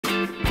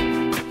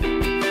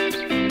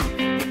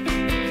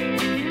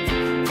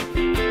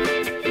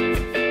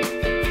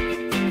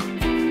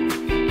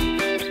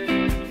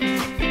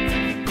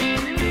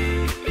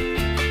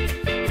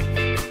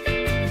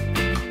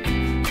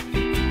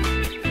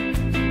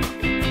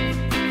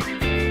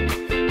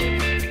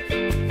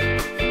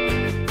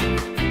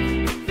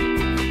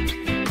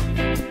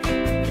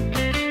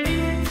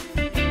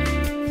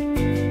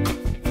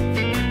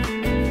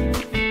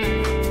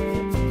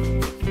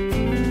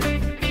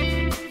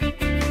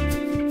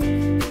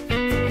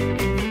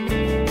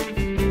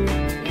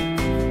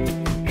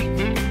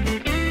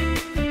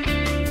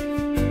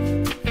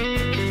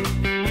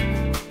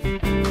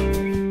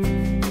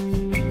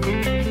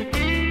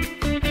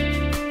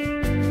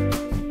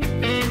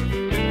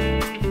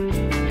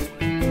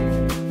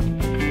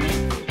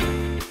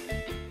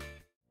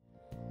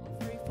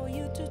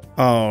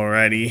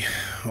Alrighty,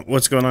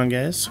 what's going on,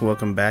 guys?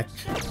 Welcome back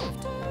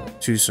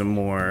to some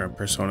more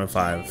Persona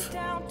 5.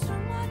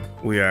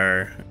 We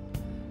are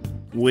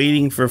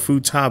waiting for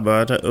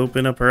Futaba to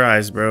open up her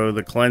eyes, bro.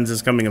 The cleanse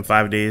is coming in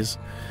 5 days.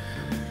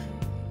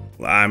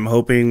 I'm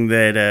hoping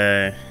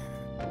that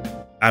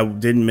I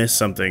didn't miss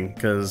something,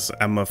 because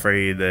I'm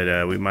afraid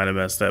that we might have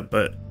messed up,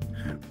 but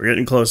we're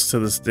getting close to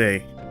this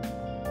day.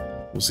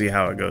 We'll see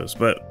how it goes,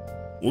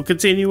 but we'll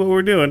continue what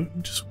we're doing.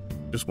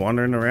 Just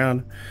wandering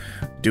around,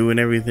 doing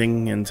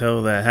everything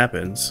until that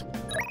happens.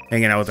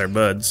 Hanging out with our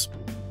buds.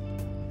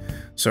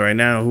 So right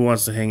now, who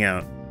wants to hang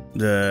out?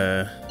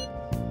 Let's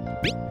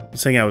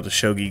hang out with the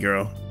Shogi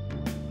girl.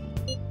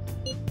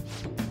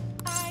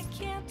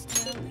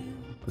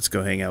 Let's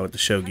go hang out with the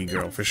Shogi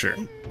girl for sure.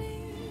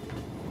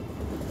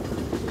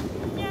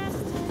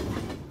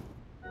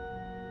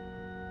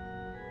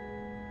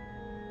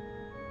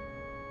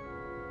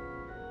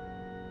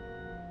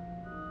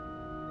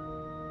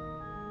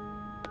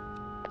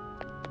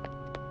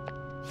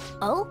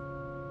 Oh?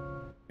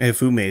 If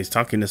Fume is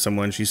talking to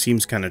someone, she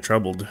seems kind of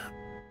troubled.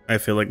 I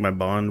feel like my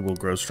bond will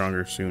grow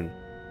stronger soon.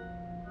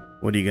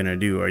 What are you gonna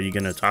do? Are you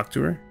gonna talk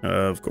to her?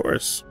 Of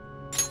course.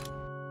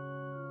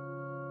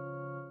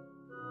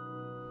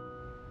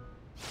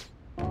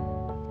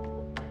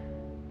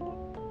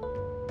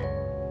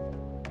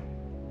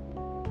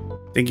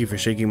 Thank you for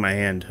shaking my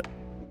hand.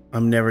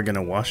 I'm never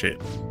gonna wash it.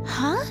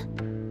 Huh?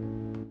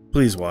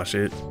 Please wash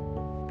it.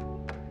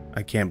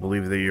 I can't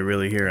believe that you're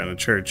really here at a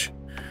church.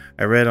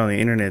 I read on the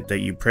internet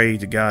that you pray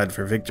to God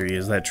for victory.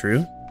 Is that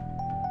true?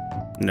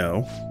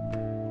 No.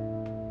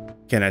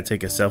 Can I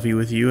take a selfie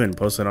with you and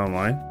post it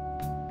online?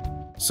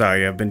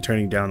 Sorry, I've been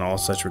turning down all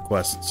such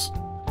requests.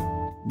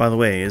 By the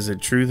way, is it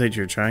true that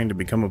you're trying to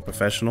become a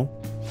professional?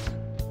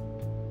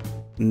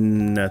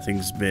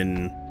 Nothing's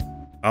been...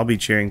 I'll be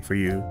cheering for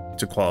you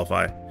to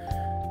qualify.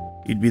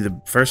 You'd be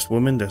the first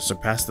woman to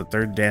surpass the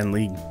 3rd Dan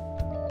League.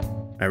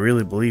 I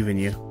really believe in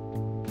you.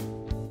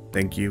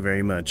 Thank you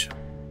very much.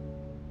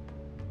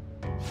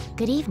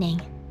 Good evening.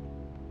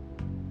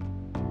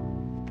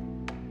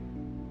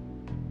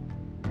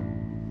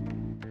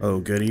 Oh,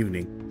 good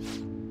evening.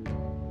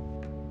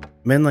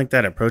 Men like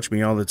that approach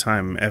me all the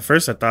time. At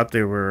first I thought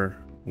you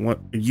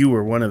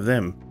were one of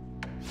them.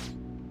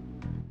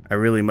 I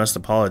really must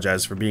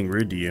apologize for being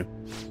rude to you.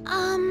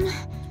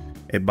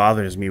 It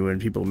bothers me when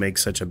people make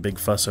such a big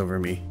fuss over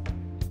me,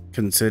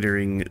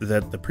 considering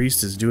that the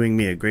priest is doing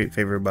me a great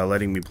favor by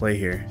letting me play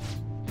here.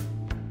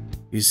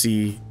 You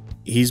see,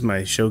 he's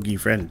my shogi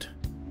friend.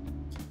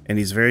 And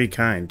he's very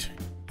kind.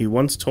 He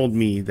once told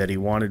me that he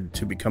wanted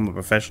to become a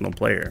professional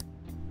player.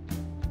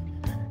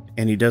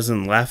 And he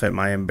doesn't laugh at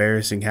my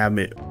embarrassing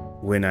habit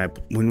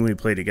when we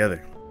play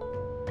together.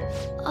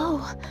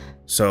 Oh.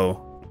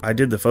 So, I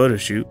did the photo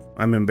shoot.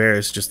 I'm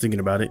embarrassed just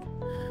thinking about it.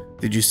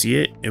 Did you see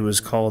it? It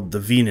was called The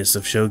Venus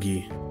of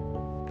Shogi.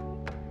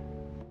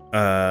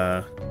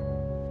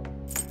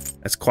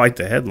 That's quite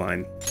the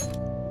headline.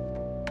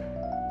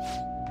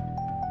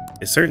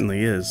 It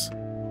certainly is.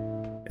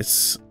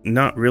 It's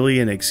not really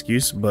an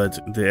excuse, but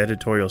the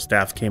editorial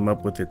staff came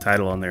up with the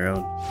title on their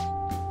own.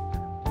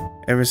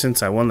 Ever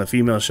since I won the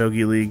Female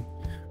Shogi League,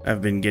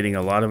 I've been getting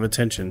a lot of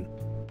attention.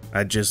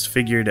 I just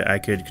figured I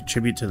could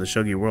contribute to the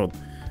shogi world.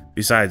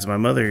 Besides, my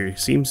mother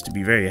seems to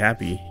be very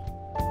happy.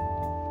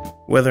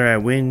 Whether I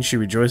win, she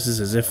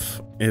rejoices as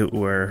if it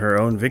were her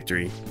own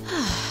victory.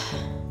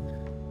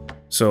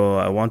 So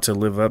I want to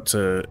live up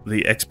to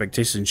the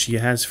expectations she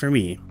has for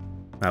me.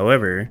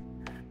 However,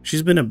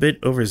 she's been a bit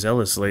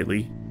overzealous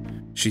lately.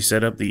 She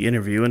set up the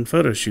interview and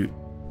photo shoot.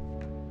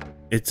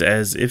 It's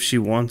as if she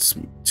wants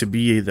to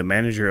be the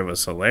manager of a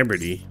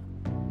celebrity.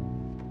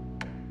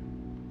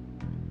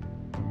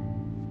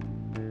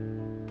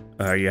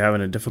 Are you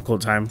having a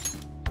difficult time?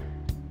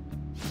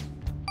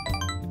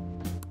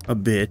 A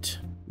bit,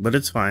 but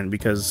it's fine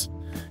because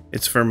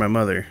it's for my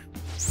mother.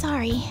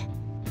 Sorry.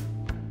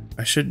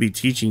 I should be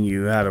teaching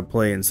you how to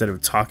play instead of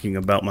talking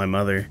about my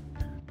mother.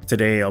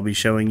 Today I'll be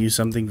showing you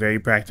something very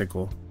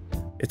practical.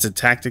 It's a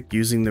tactic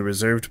using the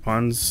reserved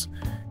pawns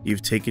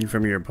you've taken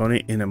from your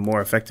opponent in a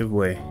more effective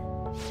way.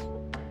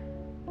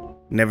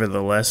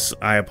 Nevertheless,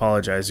 I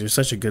apologize. You're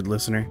such a good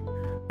listener.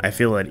 I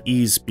feel at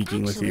ease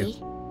speaking with you.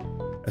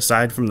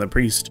 Aside from the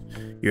priest,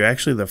 you're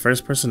actually the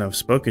first person I've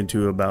spoken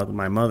to about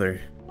my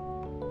mother.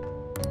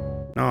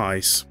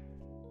 Nice.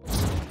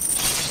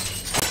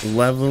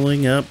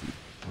 Leveling up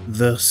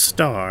the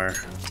star.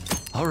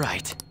 All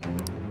right.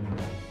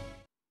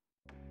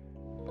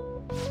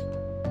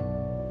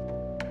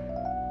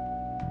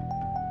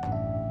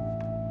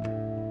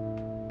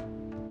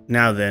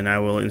 Now then, I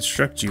will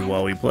instruct you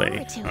while we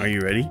play. Are you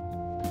ready?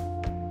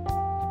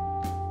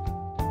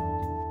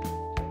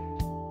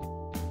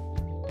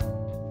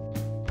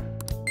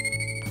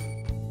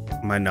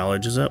 My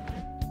knowledge is up.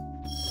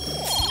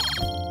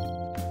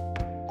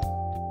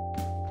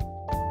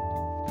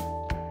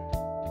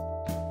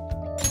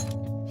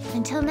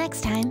 Until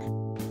next time.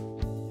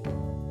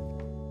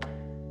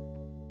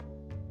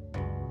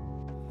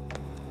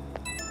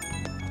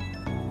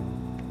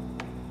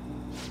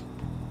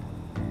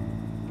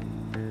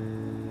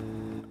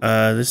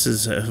 This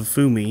is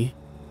Fumi.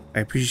 I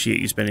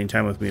appreciate you spending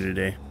time with me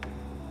today.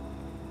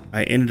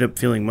 I ended up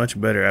feeling much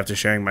better after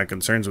sharing my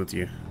concerns with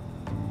you.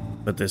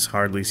 But this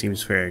hardly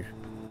seems fair.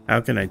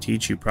 How can I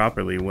teach you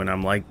properly when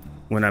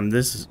I'm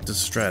this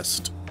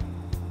distressed?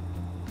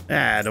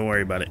 Don't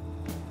worry about it.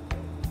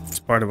 It's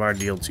part of our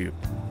deal too.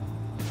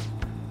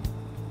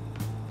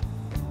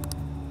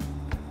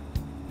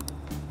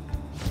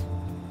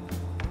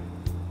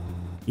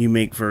 You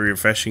make for a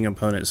refreshing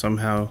opponent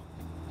somehow.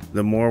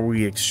 The more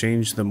we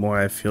exchange, the more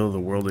I feel the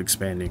world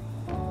expanding.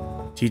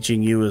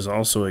 Teaching you is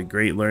also a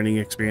great learning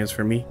experience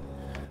for me,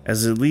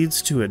 as it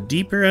leads to a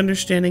deeper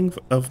understanding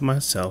of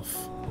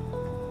myself.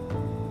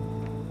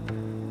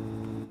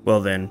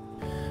 Well then,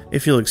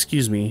 if you'll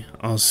excuse me,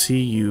 I'll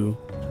see you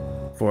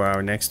for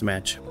our next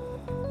match.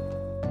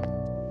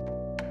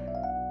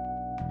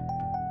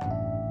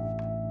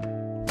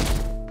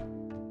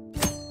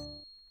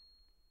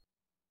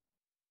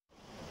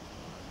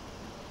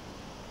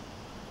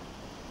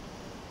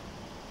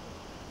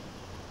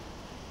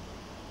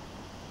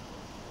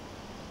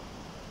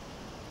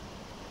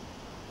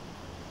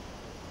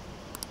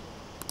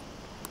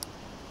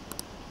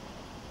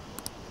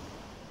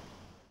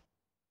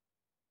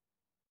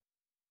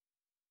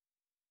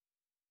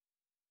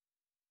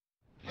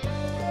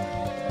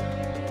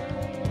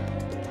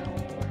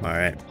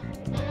 Alright.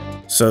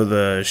 So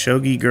the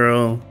shogi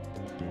girl,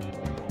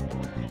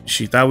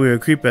 she thought we were a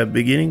creep at the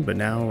beginning, but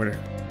now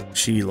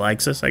she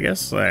likes us, I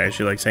guess.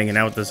 She likes hanging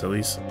out with us at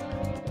least.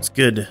 It's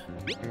good.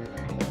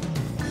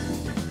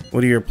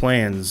 What are your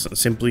plans?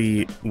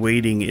 Simply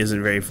waiting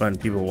isn't very fun.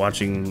 People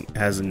watching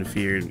hasn't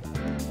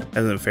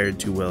fared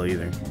too well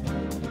either.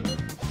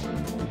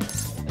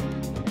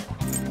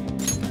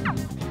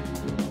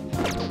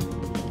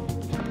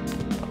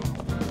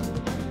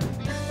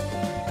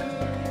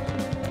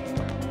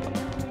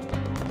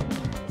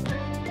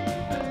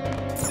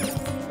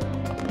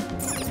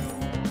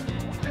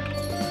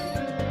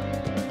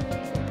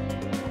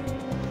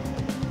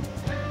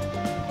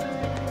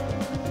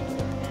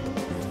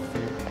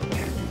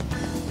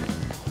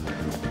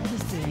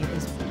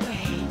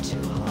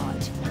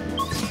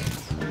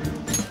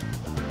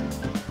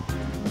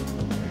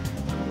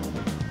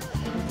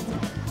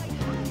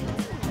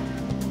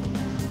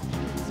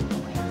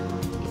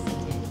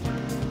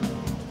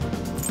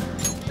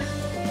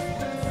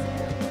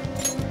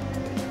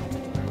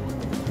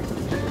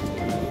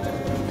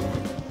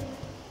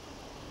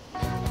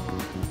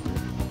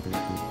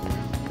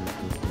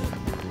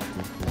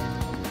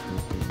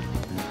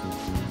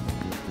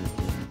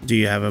 Do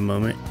you have a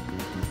moment?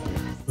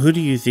 Who do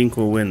you think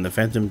will win, the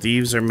Phantom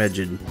Thieves or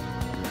Megid?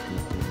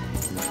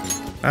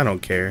 I don't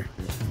care.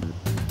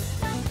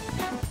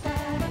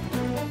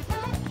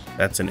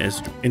 That's an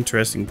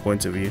interesting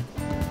point of view.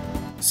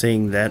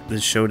 Saying that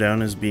this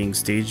showdown is being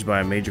staged by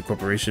a major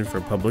corporation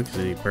for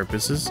publicity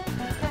purposes.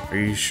 Are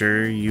you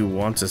sure you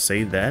want to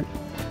say that?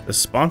 The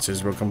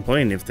sponsors will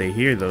complain if they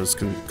hear those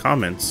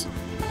comments.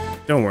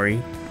 Don't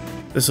worry.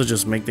 This will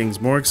just make things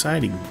more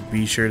exciting.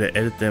 Be sure to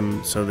edit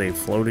them so they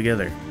flow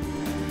together.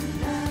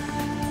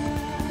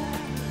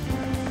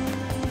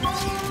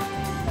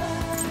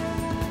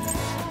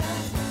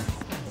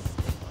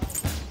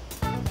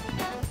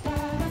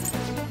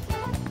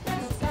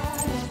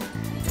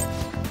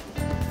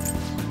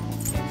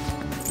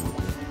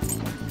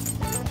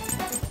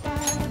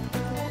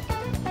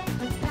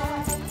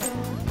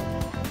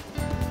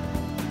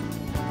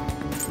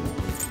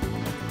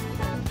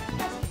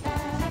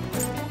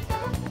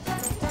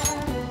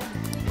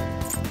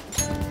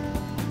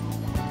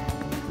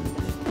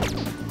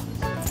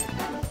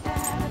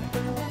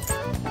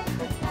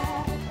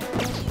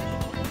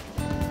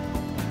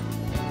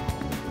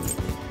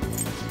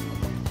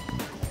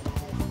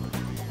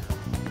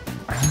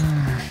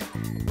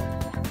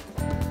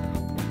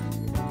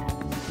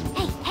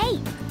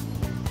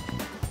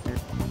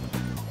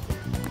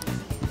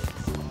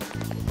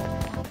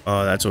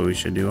 Oh, that's what we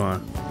should do, huh?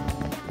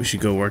 We should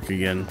go work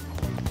again.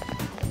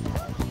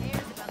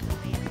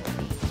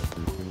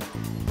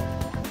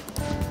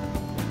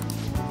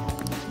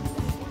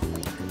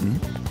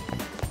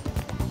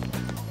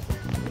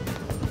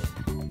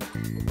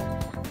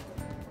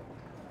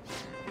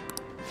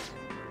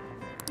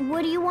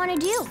 What do you want to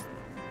do?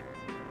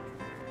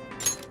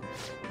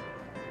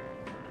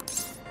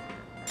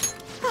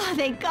 Oh,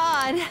 thank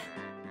God.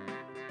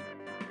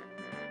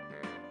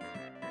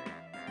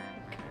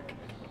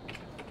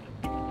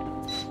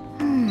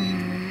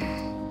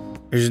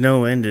 There's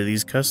no end to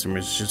these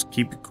customers. Just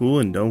keep it cool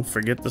and don't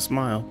forget the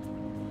smile.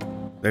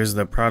 There's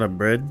the Prada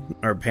bread,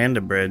 or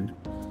panda bread.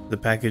 The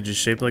package is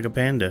shaped like a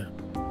panda.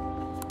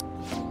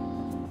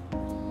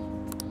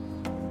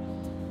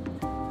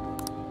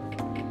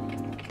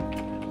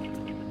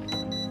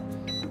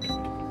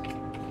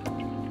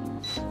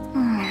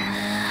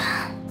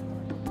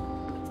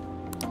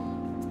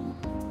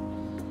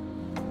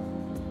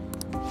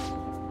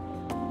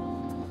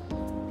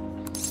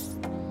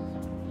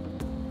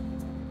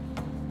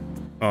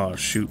 Oh,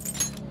 shoot.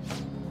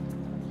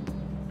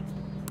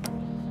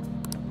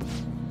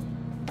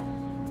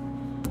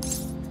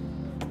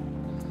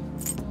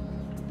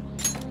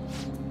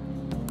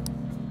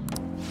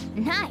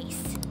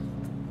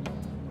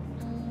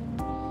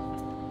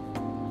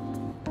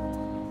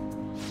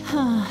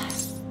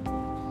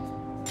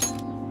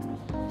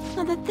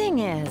 the thing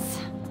is...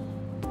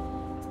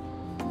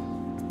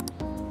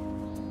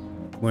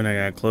 When I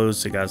got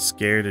close, it got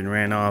scared and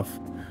ran off,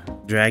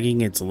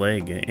 dragging its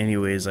leg.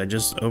 Anyways, I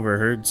just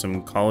overheard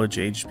some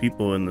college-aged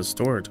people in the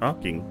store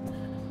talking.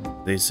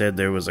 They said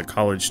there was a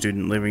college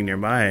student living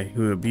nearby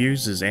who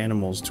abuses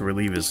animals to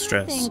relieve his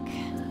stress.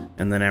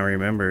 And then I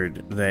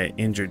remembered that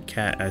injured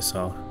cat I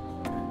saw.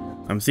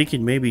 I'm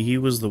thinking maybe he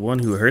was the one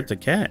who hurt the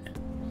cat.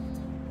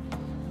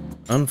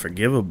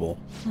 Unforgivable.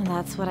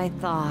 That's what I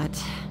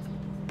thought.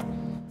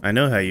 I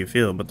know how you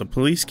feel, but the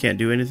police can't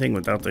do anything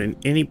without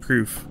any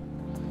proof.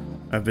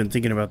 I've been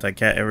thinking about that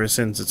cat ever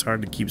since. It's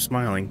hard to keep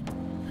smiling.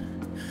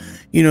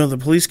 You know, the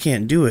police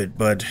can't do it,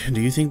 but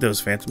do you think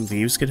those phantom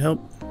thieves could help?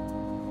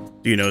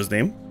 Do you know his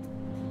name?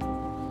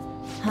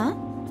 Huh?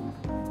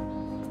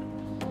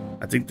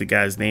 I think the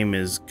guy's name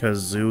is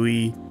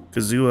Kazuo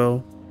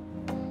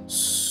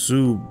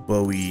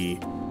Tsuboi.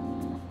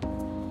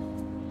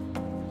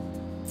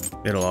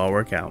 It'll all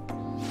work out.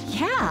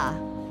 Yeah.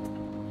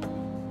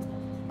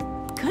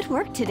 Good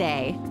work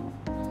today.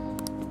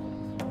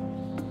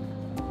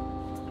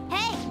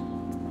 Hey!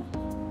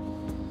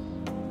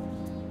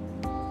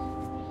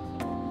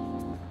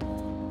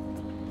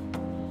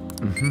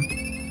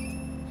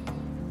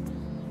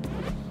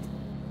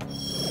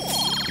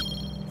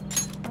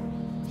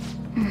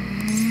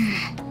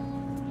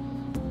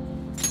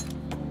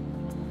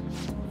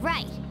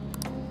 Right.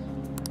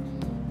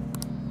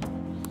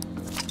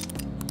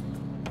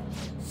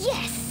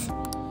 Yes!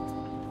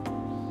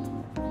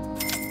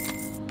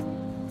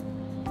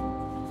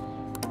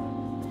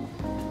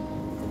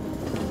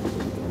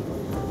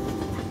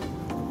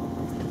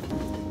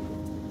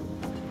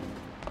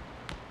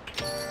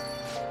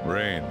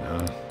 Rain,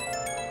 huh?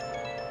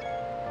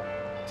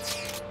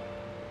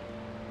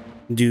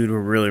 Dude, we're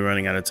really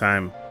running out of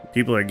time.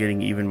 People are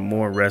getting even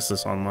more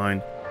restless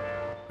online.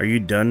 Are you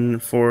done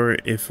for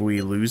if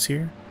we lose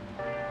here?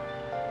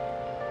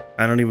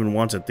 I don't even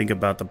want to think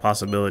about the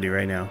possibility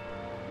right now.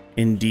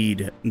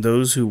 Indeed,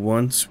 those who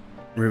once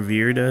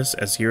revered us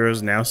as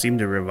heroes now seem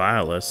to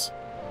revile us.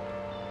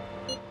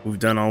 We've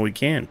done all we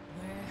can.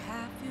 Where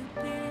have you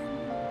been?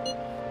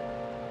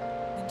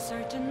 Been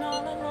searching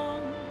all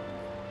along.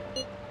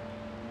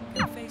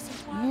 Been facing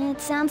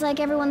It sounds like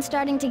everyone's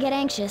starting to get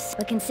anxious,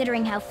 but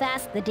considering how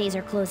fast the days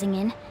are closing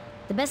in,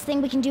 the best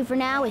thing we can do for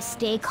now is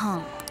stay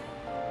calm.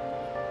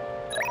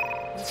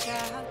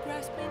 without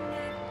grasping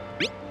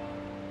it.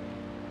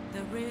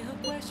 The real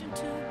question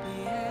to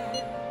be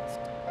asked: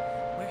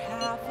 where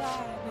have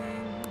I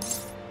been?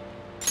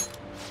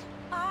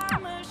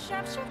 I'm a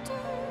sharpshooter.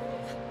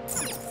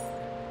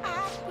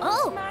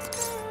 Oh.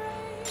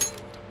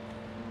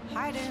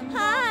 Hiding Hi.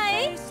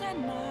 my face at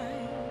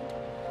night,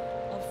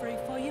 afraid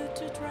for you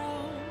to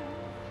drown.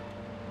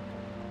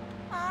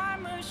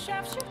 I'm a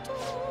sharpshooter.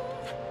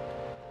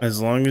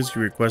 As long as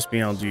you request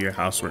me, I'll do your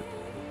housework.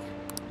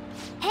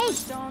 Hey!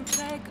 Don't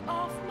take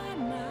off my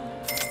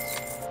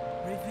mask,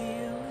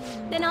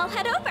 revealing. Then I'll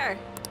head over.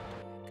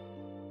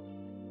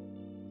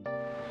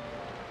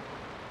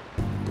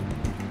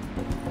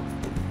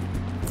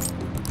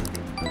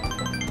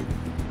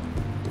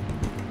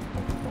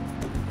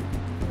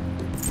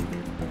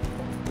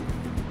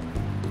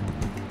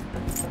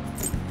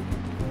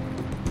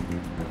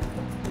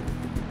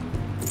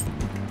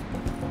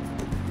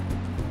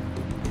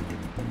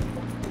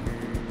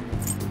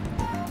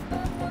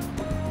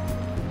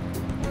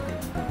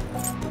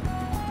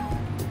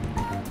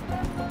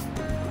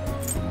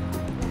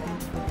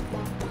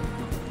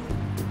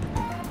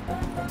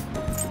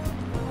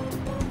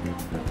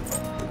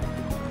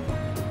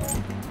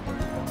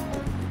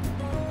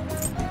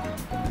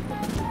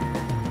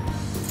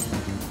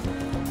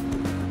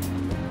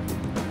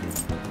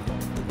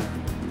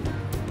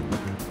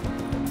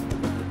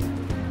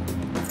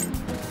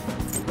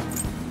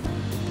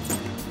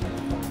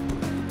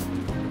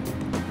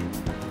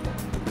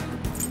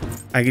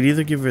 I could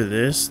either give her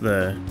this,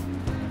 the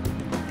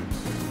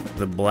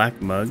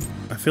black mug.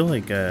 I feel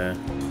like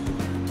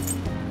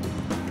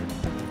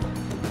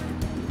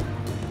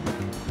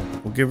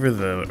we'll give her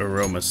the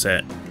aroma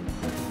set.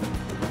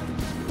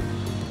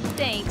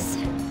 Thanks.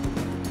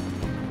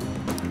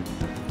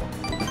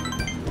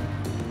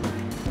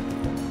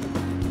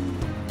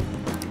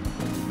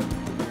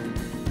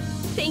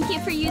 Thank you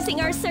for using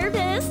our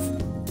service.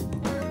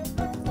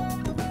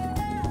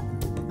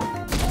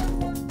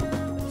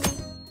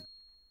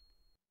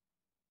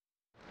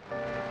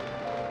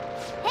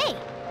 Hey!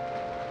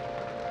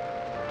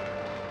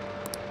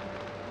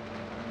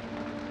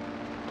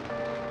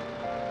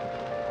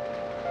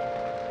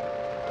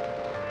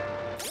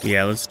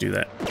 Yeah, let's do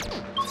that.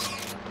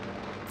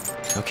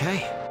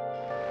 Okay.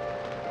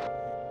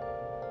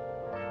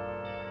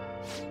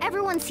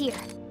 Everyone's here.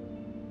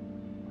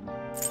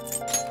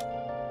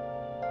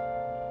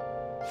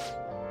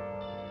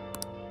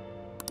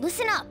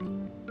 Listen up.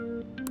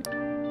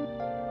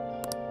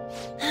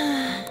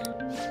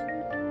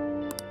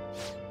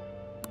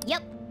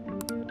 Yep.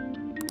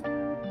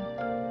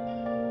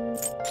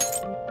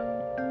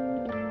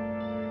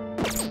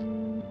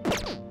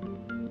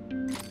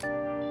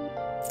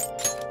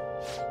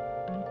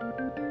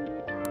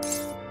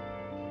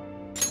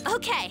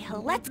 Okay,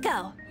 let's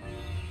go.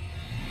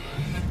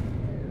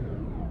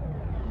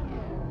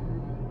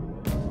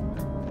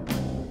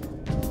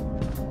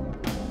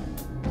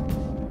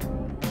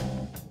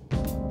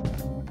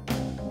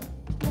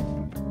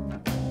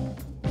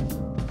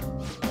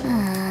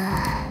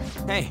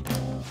 Hey,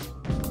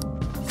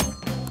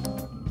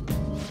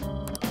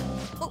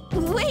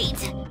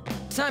 Wait!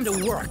 time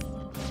to work.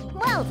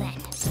 Well then.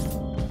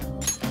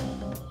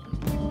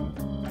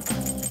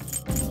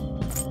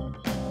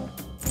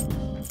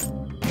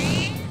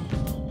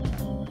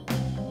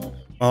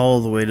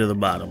 All the way to the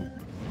bottom.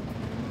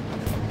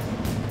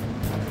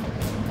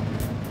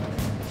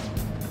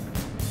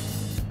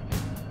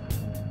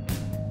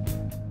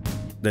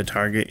 The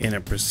target in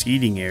a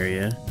preceding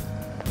area.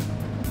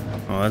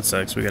 Oh, that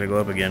sucks. We gotta go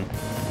up again.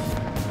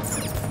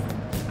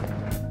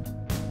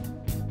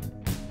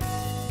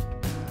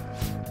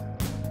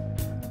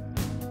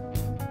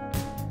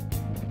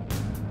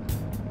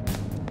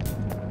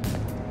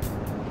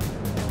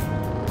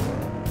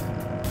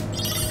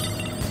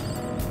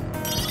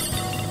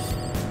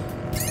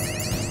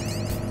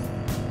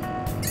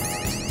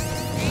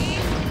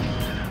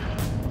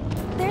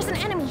 There's an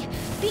enemy.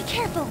 Be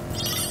careful.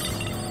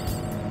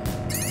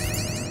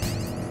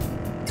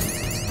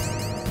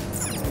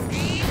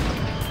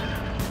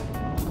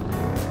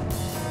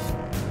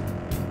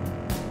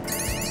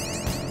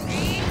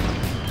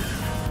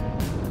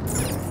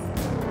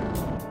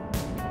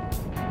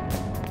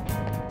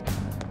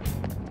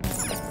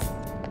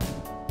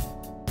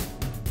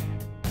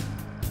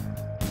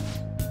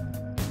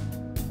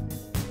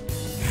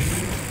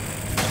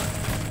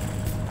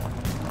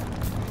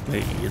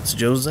 Hey, it's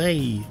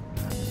Jose.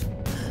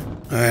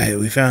 Alright,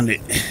 we found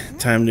it.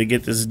 Time to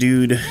get this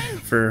dude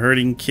for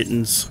hurting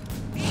kittens.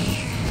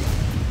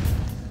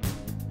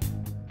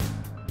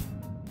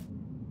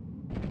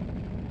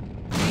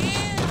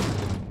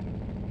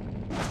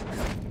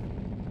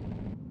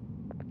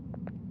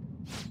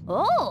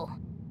 Oh!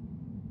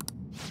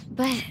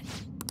 But...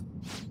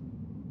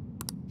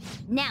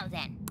 Now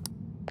then.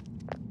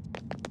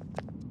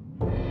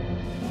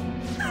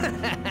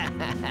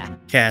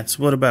 Cats,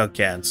 what about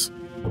cats?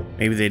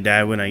 Maybe they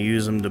die when I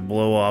use them to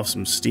blow off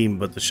some steam,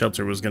 but the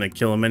shelter was gonna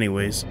kill them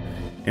anyways.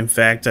 In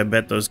fact, I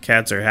bet those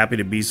cats are happy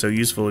to be so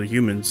useful to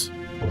humans.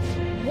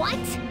 What?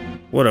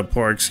 What a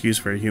poor excuse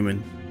for a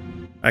human.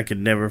 I could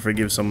never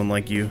forgive someone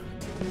like you.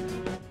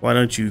 Why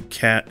don't you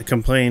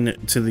complain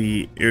to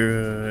the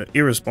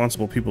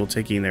irresponsible people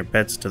taking their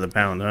pets to the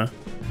pound, huh?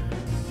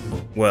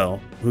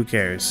 Well, who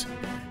cares?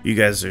 You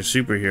guys are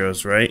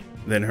superheroes, right?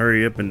 Then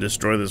hurry up and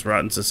destroy this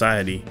rotten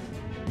society.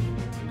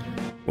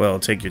 Well,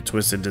 take your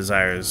twisted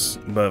desires,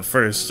 but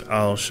first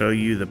I'll show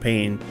you the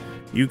pain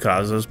you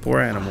cause those poor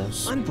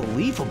animals.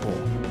 Unbelievable.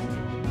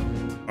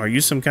 Are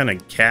you some kind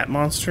of cat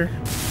monster?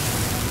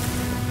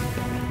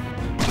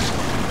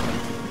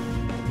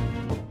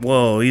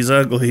 Whoa, he's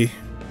ugly.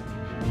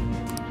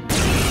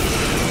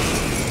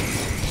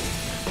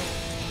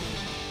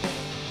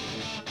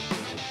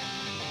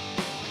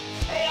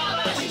 Hey,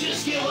 how about you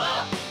just give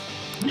up?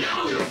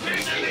 Now you're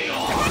pissing me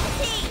off!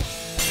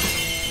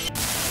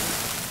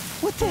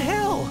 What the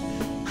hell?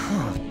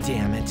 Oh,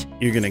 damn it.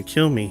 You're gonna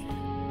kill me.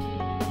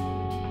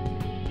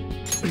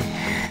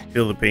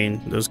 Feel the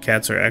pain. Those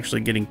cats are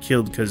actually getting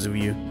killed because of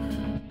you.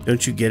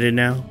 Don't you get it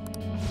now?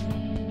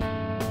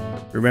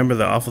 Remember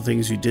the awful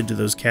things you did to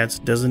those cats?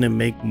 Doesn't it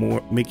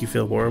make you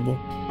feel horrible?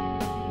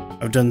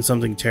 I've done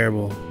something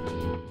terrible.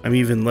 I'm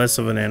even less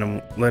of an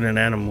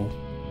animal.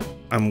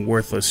 I'm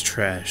worthless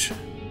trash.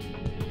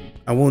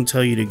 I won't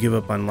tell you to give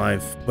up on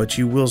life, but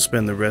you will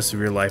spend the rest of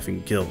your life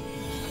in guilt.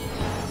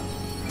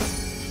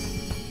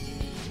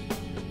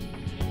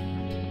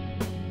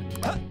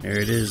 There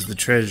it is, the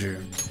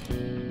treasure.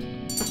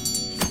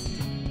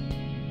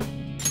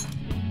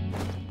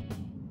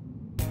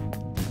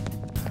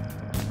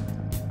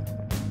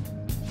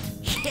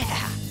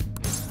 Yeah.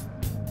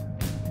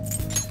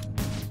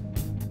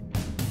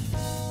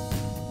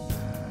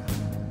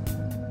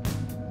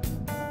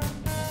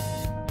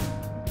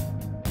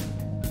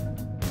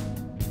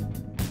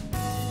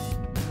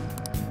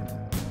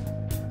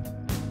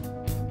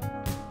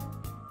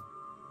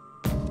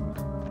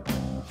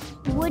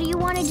 What do you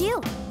want to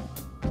do?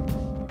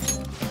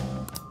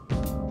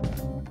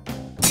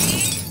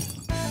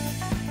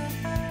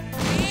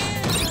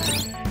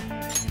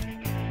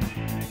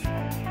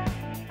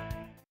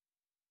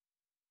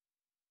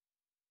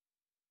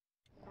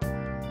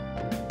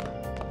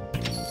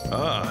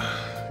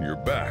 Ah, you're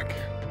back.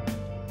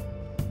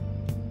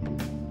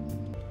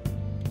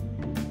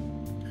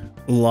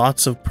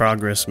 Lots of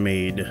progress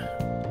made.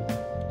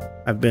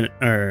 I've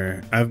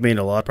made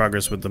a lot of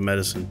progress with the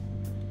medicine,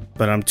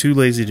 but I'm too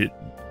lazy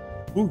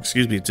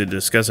to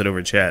discuss it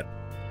over chat.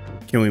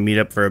 Can we meet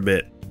up for a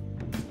bit?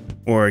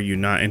 Or are you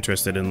not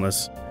interested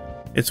unless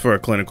it's for a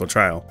clinical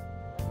trial?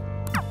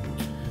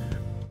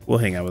 We'll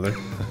hang out with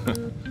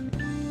her.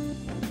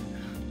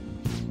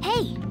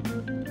 Hey!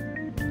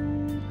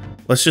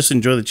 Let's just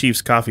enjoy the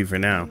Chief's coffee for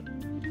now.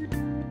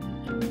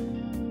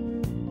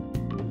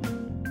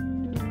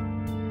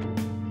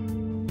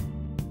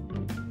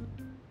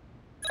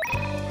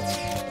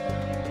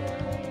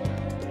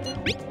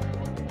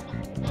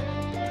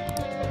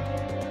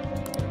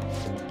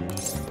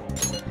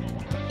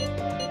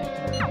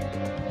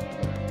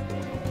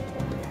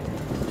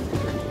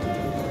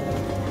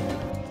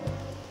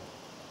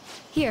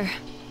 Here.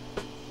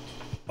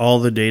 All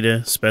the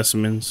data,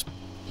 specimens,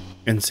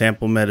 and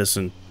sample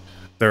medicine.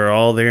 They're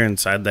all there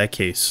inside that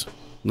case.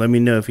 Let me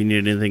know if you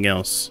need anything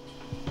else.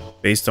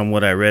 Based on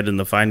what I read in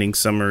the findings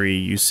summary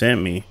you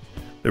sent me,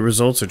 the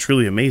results are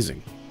truly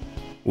amazing.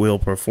 We'll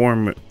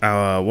perform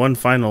one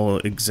final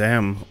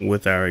exam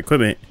with our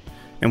equipment,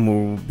 and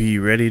we'll be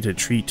ready to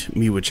treat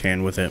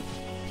Miwa-chan with it.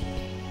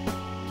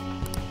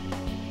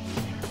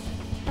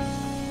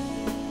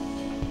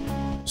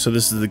 So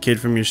this is the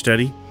kid from your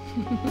study?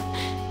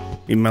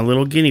 Be my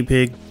little guinea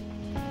pig.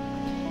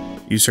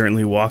 You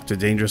certainly walked a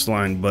dangerous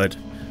line, but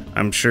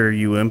I'm sure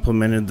you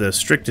implemented the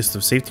strictest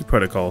of safety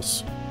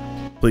protocols.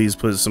 Please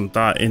put some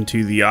thought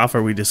into the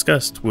offer we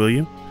discussed, will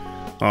you?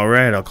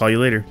 Alright, I'll call you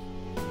later.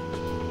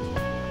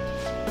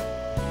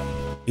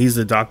 He's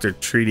the doctor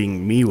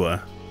treating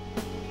Miwa.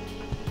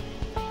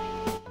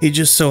 He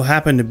just so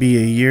happened to be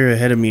a year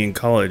ahead of me in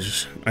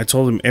college. I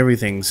told him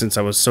everything since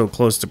I was so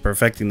close to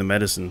perfecting the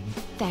medicine.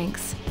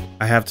 Thanks.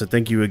 I have to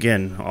thank you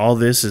again. All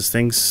this is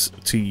thanks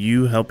to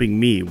you helping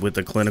me with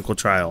the clinical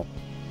trial.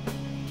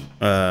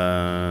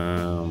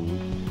 Yeah,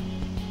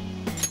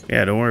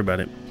 don't worry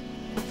about it.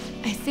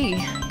 I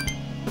see.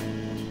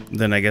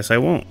 Then I guess I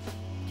won't.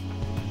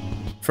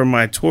 From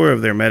my tour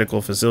of their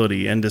medical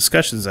facility and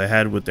discussions I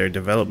had with their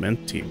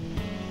development team,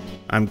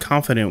 I'm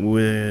confident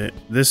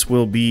this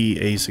will be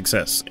a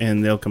success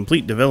and they'll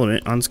complete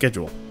development on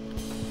schedule.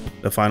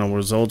 The final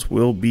results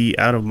will be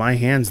out of my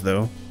hands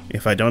though,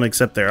 if I don't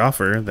accept their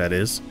offer, that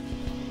is.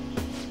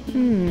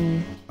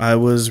 I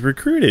was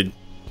recruited.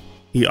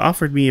 He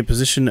offered me a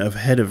position of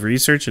head of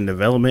research and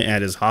development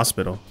at his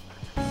hospital,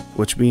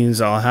 which means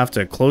I'll have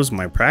to close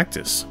my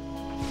practice.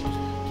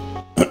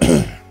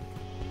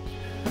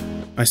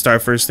 I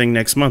start first thing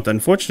next month.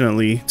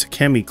 Unfortunately,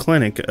 Takemi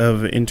Clinic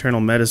of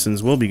Internal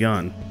Medicines will be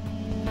gone.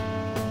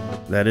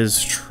 That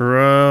is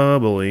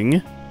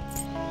troubling.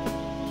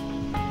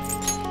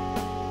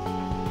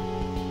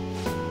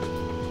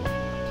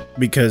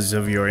 Because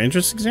of your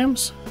entrance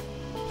exams?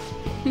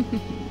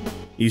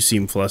 You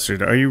seem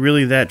flustered. Are you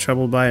really that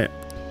troubled by it?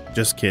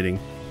 Just kidding.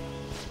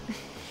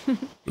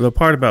 The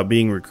part about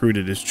being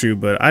recruited is true,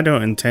 but I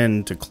don't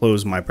intend to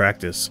close my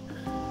practice.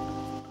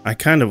 I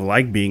kind of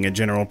like being a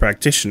general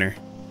practitioner.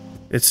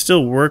 It's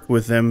still work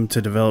with them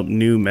to develop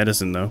new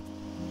medicine though.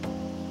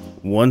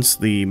 Once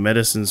the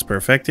medicine's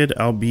perfected,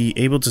 I'll be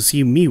able to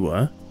see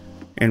Miwa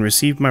and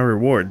receive my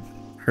reward,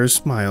 her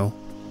smile.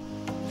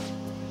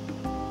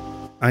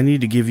 I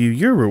need to give you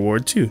your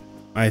reward too.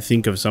 I'll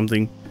think of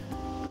something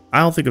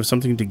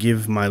to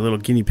give my little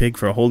guinea pig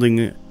for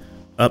holding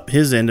up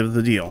his end of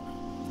the deal.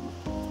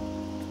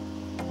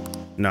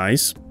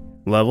 Nice.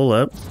 Level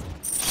up.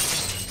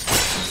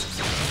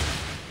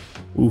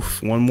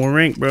 Oof, one more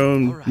rank, bro.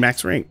 Right.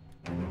 Max rank.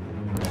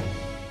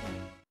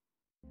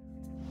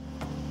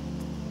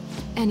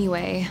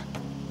 Anyway,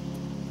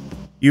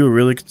 You were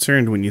really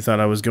concerned when you thought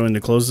I was going to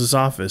close this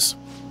office.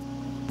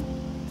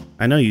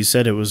 I know you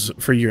said it was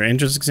for your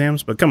entrance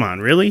exams, but come on,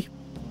 really?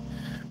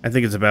 I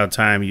think it's about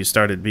time you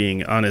started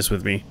being honest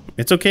with me.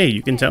 It's okay,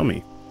 you can tell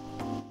me.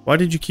 Why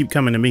did you keep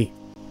coming to me?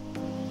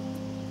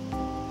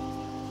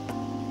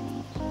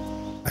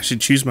 I should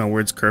choose my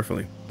words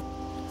carefully.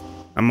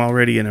 I'm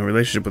already in a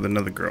relationship with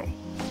another girl.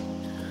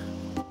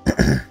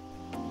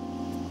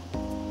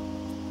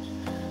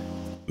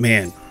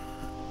 Man.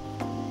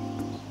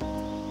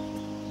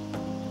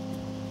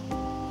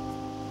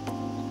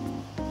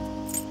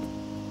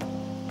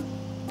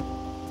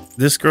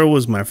 This girl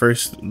was my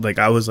first, like,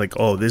 I was like,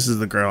 oh, this is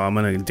the girl I'm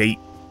gonna date.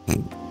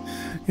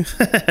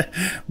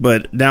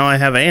 But now I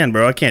have Anne,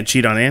 bro. I can't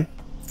cheat on Anne.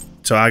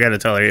 So I gotta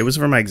tell her it was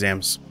for my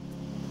exams.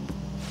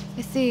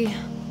 I see.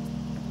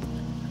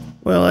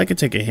 Well, I could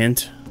take a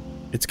hint.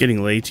 It's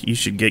getting late. You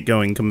should get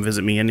going. Come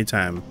visit me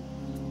anytime.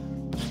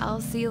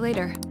 I'll see you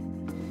later.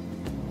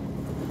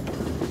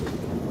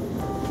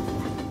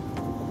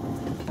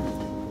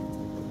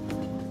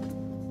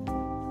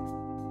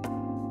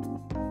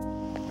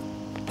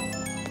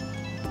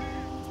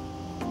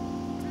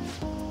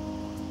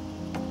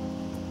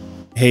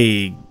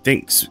 Hey,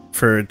 thanks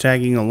for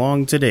tagging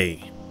along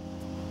today.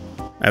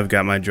 I've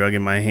got my drug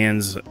in my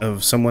hands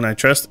of someone I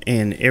trust,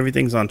 and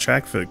everything's on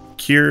track for the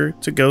cure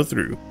to go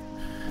through.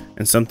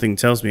 And something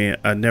tells me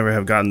I'd never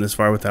have gotten this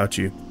far without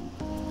you.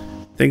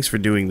 Thanks for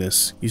doing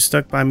this. You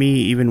stuck by me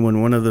even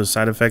when one of those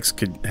side effects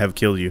could have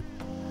killed you.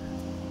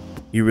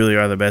 You really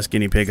are the best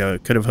guinea pig I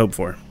could have hoped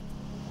for.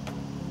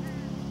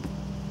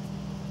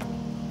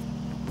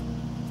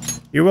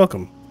 You're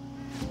welcome.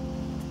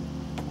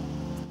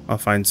 I'll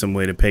find some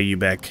way to pay you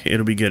back.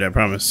 It'll be good, I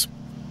promise.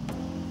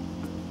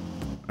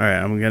 Alright,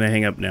 I'm gonna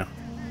hang up now.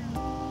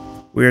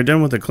 We are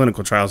done with the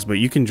clinical trials, but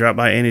you can drop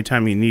by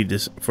anytime you need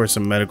this for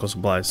some medical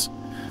supplies.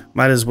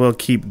 Might as well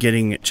keep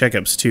getting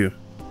checkups too.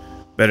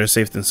 Better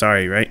safe than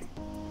sorry, right?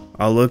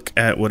 I'll look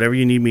at whatever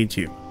you need me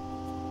to.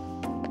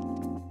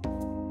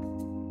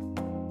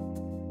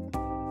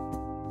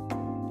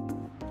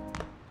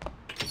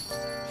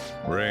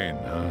 Rain,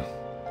 huh?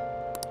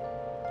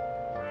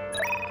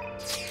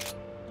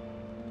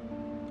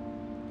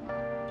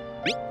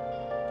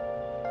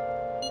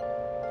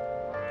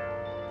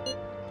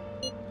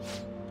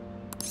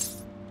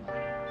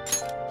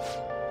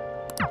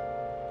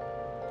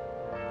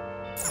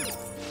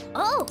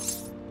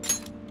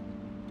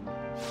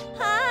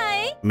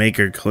 Make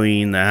her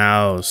clean the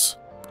house.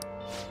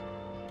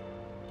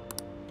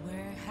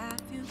 Where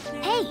have you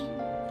been? Hey!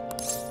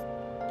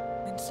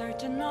 Been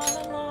searching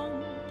all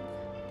along.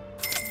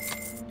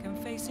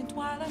 Confessing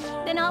while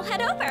alone. Then I'll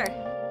head over.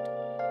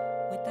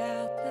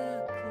 Without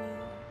the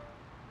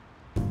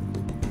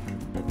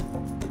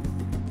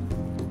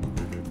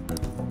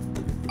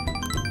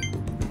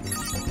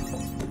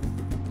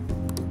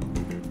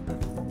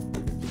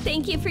clue.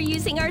 Thank you for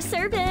using our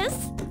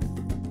service.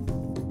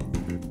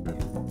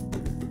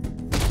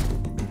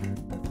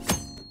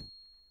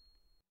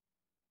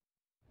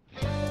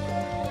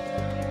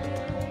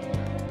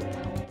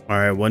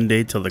 Alright, one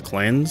day till the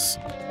cleanse.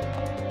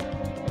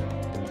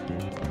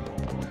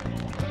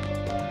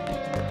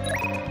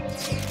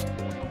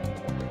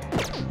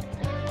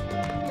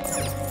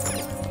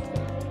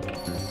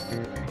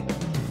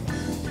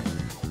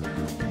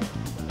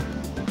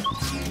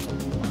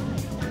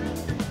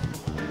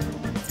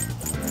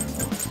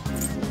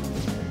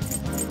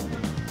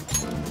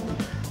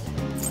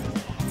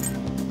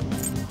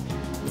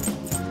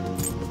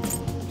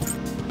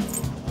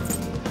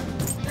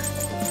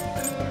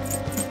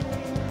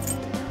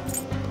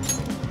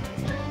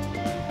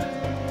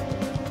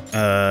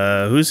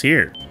 Who's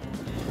here?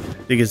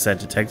 Think it's that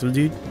detective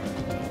dude?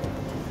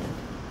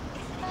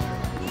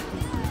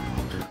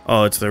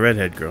 Oh, it's the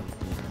redhead girl.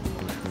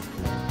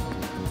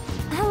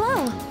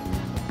 Hello.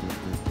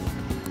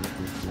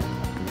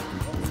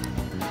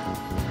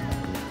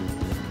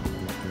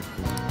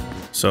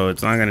 So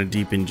it's not gonna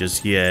deepen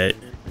just yet.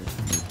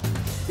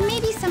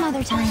 Maybe some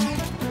other time.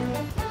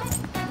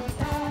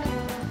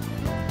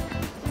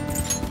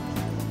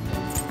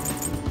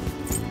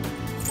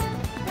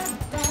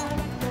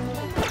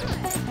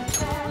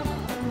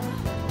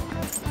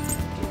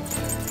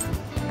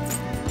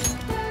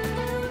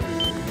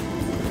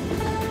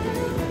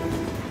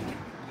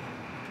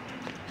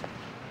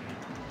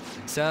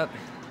 What's up?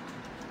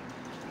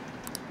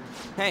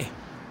 Hey.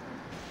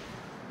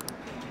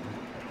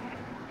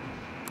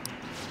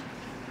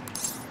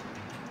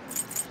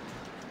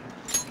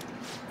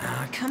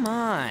 Ah, come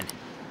on.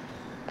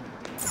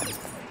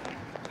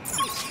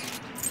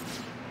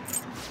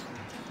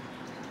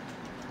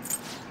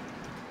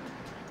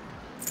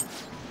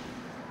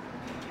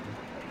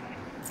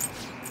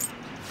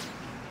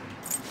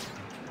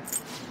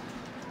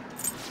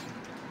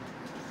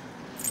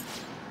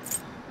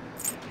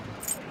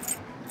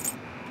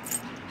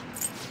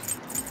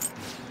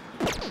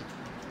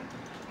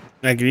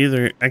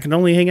 I can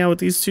only hang out with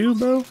these two,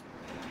 bro.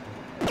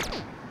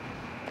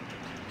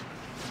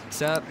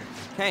 What's up?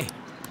 Hey.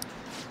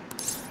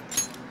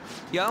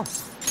 Yo.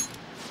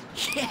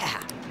 Yeah.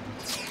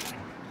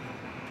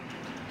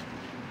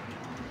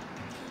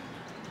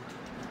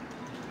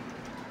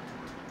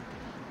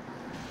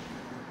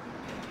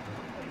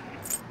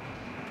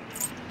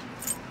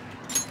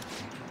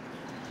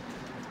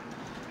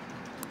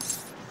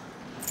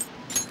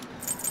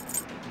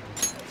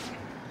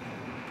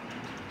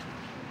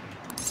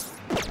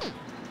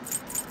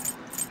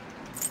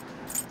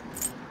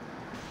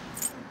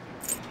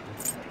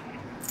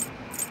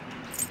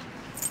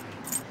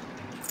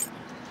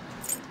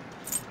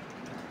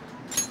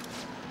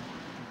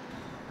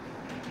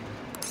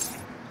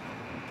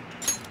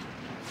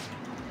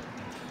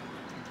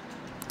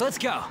 Let's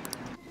go.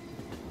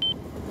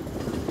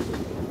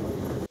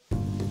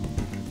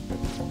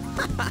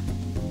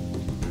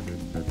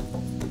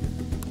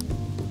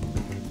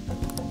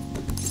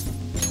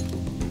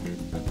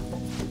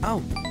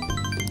 Oh.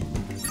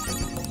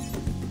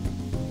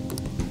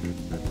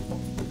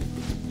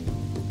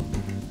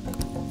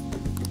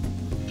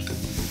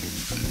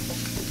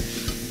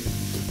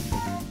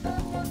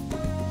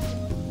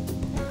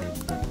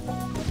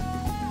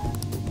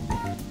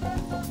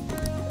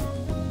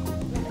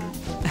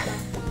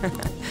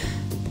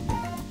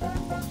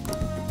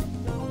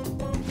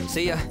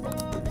 See ya.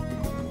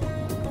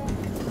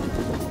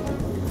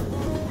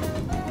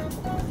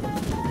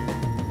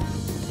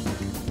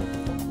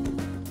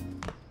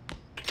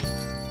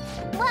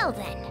 Well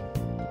then.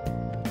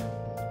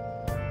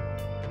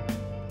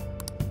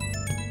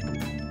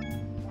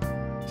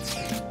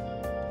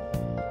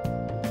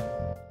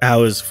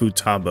 How is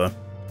Futaba?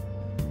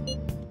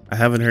 I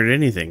haven't heard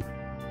anything.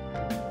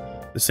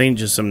 This ain't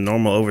just some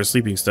normal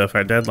oversleeping stuff.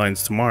 Our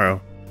deadline's tomorrow.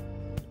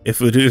 If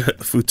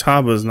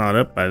Futaba's not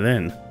up by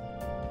then.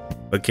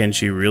 But can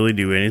she really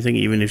do anything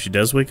even if she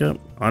does wake up?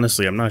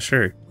 Honestly, I'm not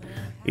sure.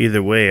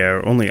 Either way,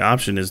 our only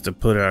option is to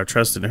put our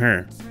trust in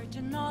her.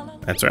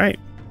 That's right.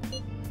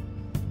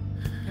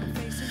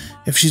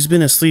 If she's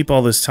been asleep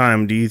all this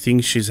time, do you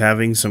think she's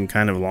having some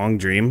kind of long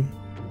dream?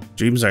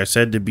 Dreams are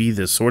said to be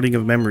the sorting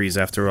of memories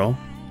after all.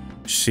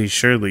 She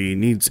surely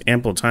needs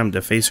ample time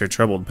to face her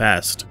troubled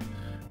past.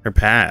 Her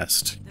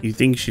past? You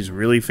think she's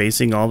really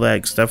facing all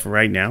that stuff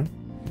right now?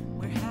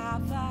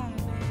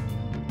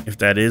 If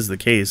that is the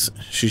case,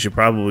 she should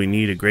probably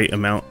need a great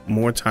amount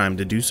more time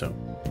to do so.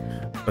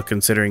 But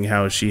considering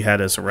how she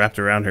had us wrapped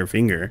around her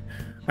finger,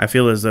 I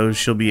feel as though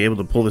she'll be able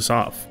to pull this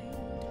off.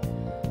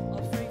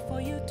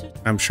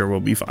 I'm sure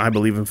we'll be fine. I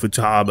believe in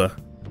Futaba.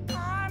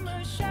 I'm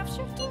a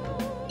sharpshooter.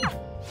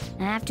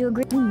 have to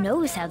agree. Who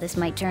knows how this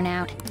might turn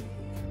out?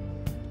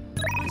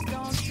 Please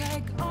don't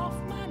take off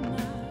my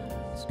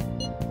mask,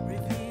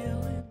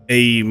 revealing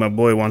Hey, my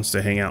boy wants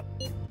to hang out.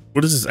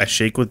 What is this? I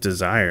shake with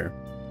desire.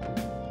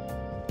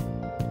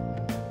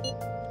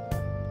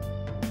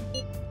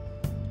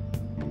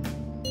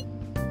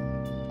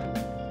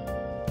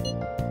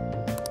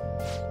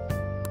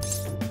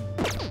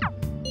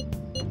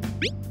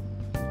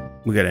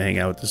 We gotta hang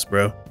out with this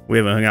bro. We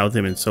haven't hung out with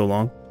him in so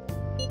long.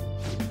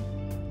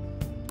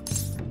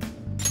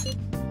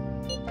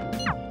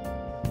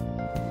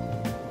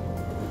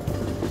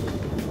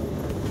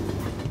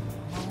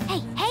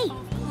 Hey,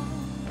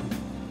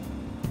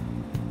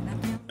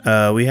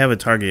 hey! We have a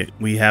target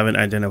we haven't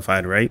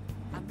identified, right?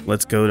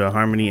 Let's go to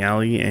Harmony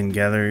Alley and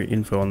gather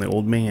info on the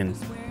old man.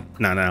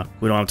 No,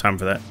 we don't have time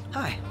for that.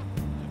 Hi.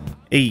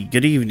 Hey,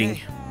 good evening.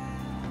 Hey.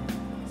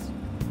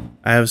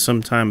 I have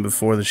some time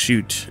before the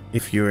shoot.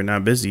 If you are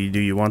not busy, do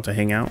you want to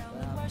hang out?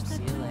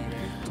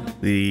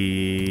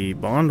 The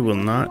bond will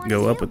not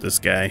go up with this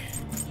guy.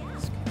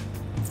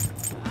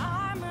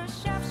 I'm a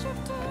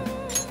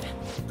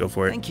shapeshifter Go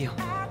for it. Thank you.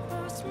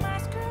 at this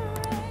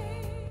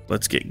masquerade.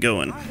 Let's get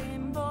going.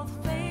 In both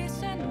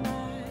face and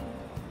mind.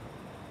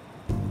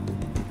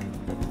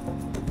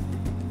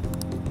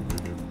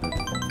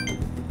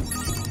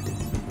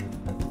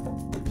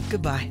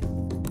 Goodbye.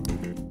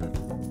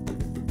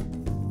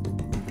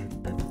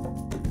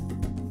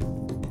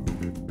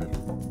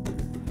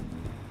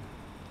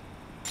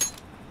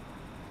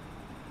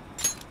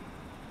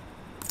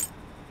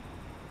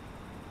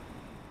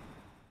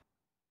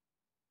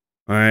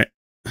 Alright,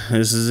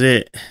 this is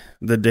it.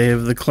 The day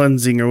of the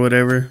cleansing or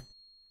whatever.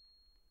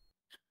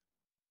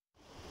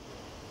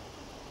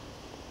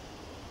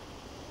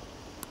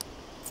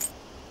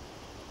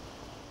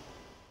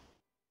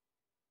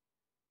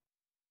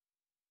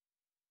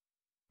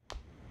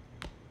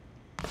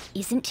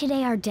 Isn't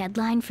today our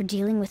deadline for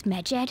dealing with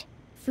Medjed?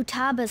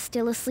 Futaba's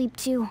still asleep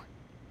too.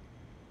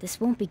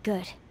 This won't be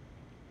good.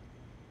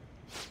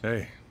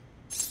 Hey,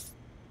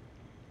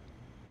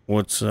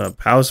 What's up?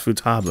 How's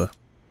Futaba?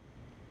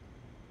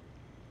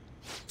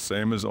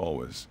 same as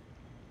always.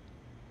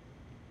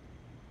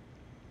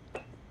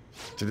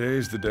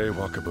 Today's the day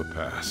Wakaba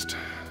passed.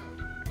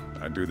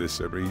 I do this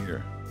every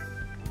year.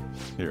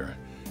 Here,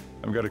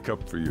 I've got a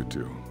cup for you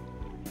too.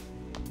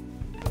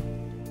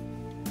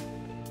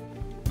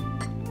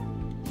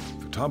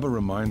 Futaba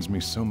reminds me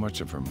so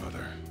much of her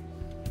mother.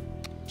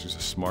 She's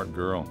a smart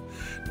girl.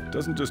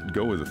 Doesn't just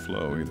go with the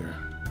flow either.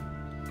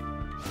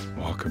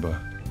 Wakaba,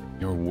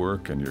 your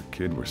work and your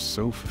kid were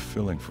so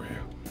fulfilling for you.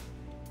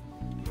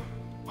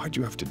 Why'd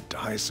you have to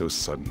die so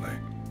suddenly?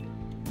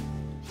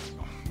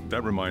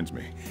 That reminds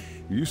me.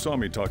 You saw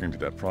me talking to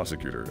that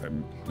prosecutor.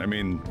 I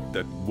mean,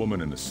 that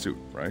woman in the suit,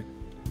 right?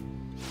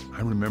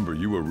 I remember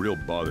you were real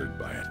bothered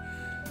by it.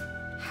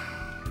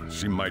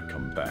 She might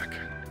come back,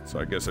 so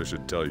I guess I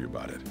should tell you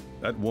about it.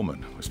 That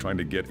woman was trying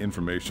to get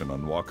information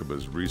on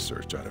Wakaba's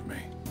research out of me.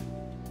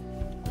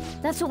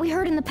 That's what we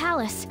heard in the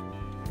palace.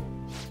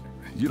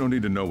 You don't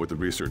need to know what the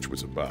research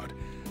was about.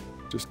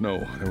 Just know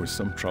there was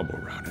some trouble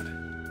around it.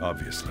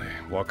 Obviously,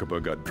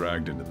 Wakaba got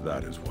dragged into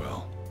that as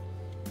well.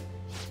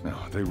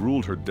 Now, they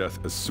ruled her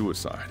death as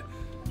suicide.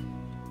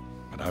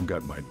 But I've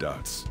got my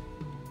doubts.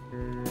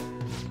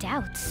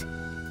 Doubts.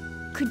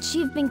 Could she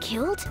have been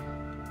killed?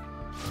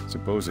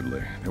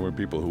 Supposedly, there were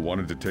people who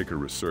wanted to take her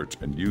research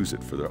and use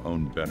it for their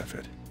own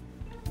benefit.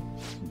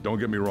 Don't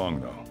get me wrong,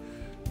 though.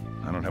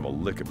 I don't have a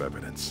lick of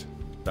evidence.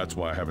 That's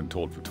why I haven't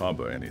told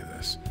Futaba any of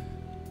this.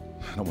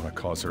 I don't want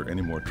to cause her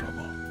any more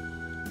trouble.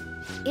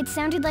 It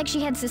sounded like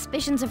she had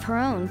suspicions of her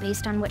own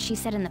based on what she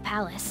said in the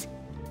palace.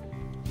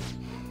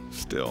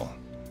 Still,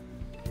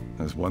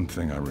 there's one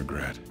thing I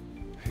regret.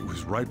 It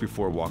was right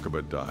before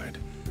Wakaba died.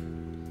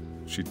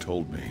 She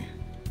told me,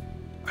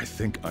 I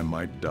think I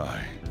might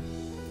die.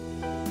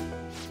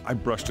 I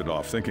brushed it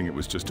off, thinking it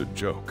was just a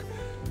joke.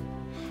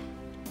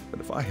 But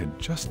if I had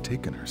just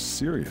taken her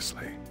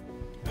seriously...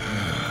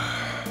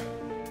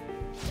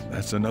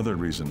 That's another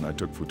reason I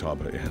took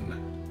Futaba in.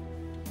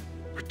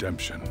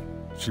 Redemption.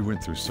 She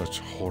went through such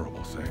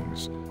horrible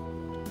things.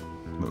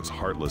 Those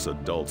heartless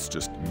adults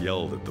just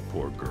yelled at the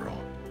poor girl.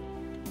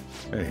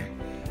 Hey,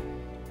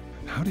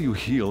 how do you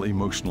heal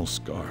emotional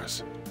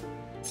scars?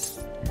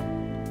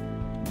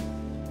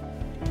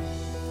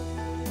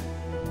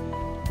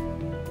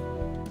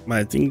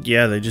 I think,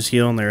 yeah, they just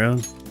heal on their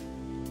own.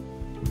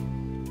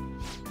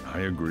 I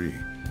agree.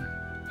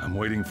 I'm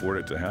waiting for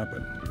it to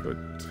happen, but...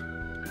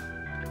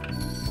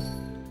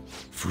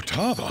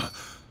 Futaba?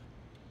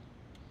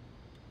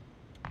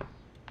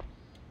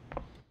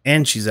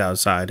 And she's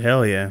outside.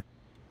 Hell yeah.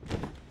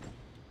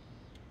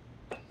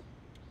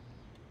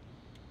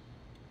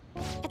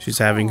 She's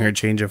having her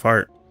change of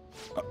heart.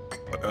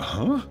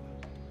 Huh?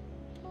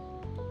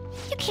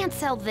 You can't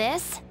sell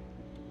this.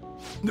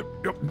 No,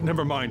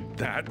 never mind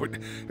that. But,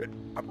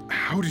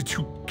 how did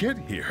you get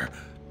here?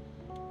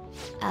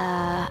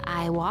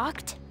 I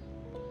walked?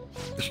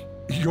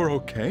 You're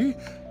okay?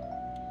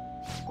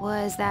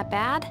 Was that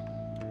bad?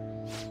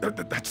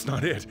 That's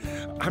not it.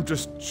 I'm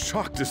just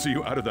shocked to see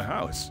you out of the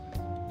house.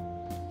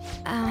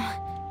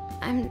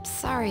 I'm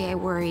sorry I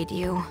worried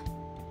you.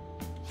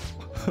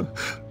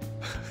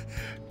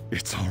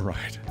 It's all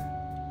right.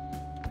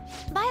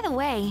 By the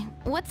way,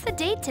 what's the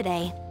date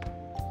today?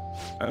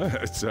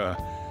 It's the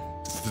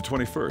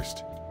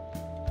 21st.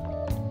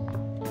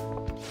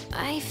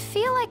 I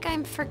feel like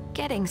I'm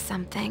forgetting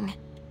something.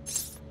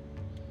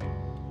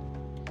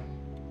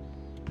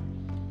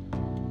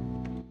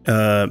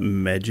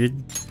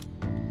 Megid?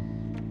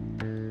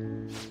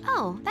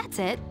 Oh, that's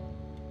it.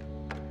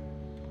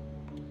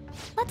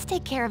 Let's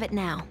take care of it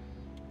now.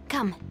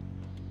 Come.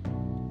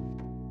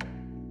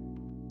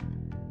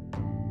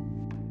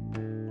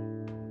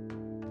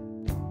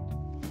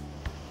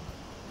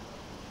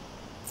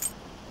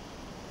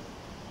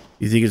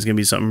 You think it's gonna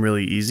be something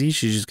really easy?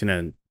 She's just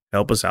gonna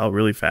help us out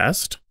really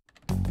fast?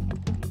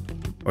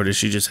 Or does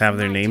she just have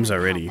their names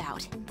already?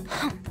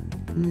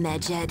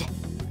 Megid.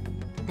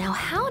 Now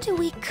how do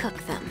we cook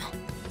them?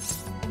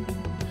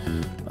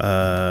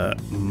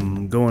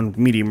 Going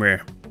medium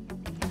rare.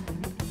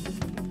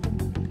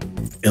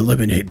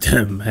 Eliminate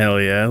them.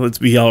 Hell yeah. Let's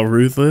be all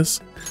ruthless.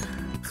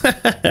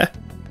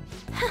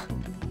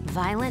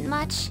 Violent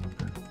much?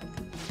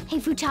 Hey,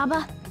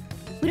 Futaba.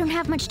 We don't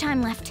have much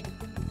time left.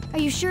 Are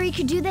you sure you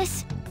could do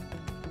this?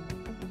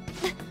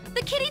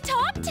 The kitty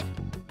talked?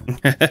 Is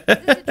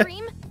this a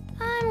dream?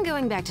 I'm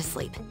going back to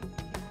sleep.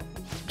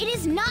 It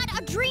is not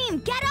a dream!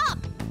 Get up!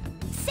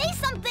 Say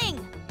something!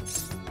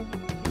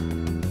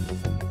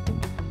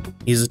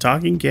 He's a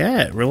talking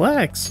cat.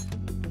 Relax.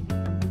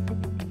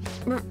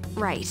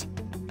 Right.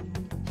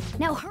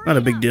 Now hurry Not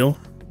a big up. deal.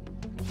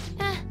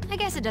 I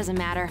guess it doesn't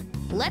matter.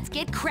 Let's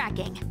get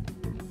cracking.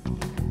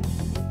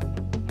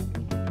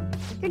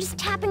 You're just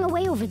tapping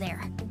away over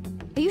there.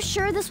 Are you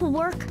sure this will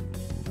work?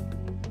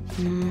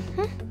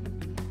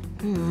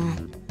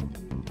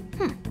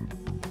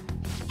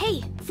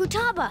 Hey,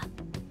 Futaba!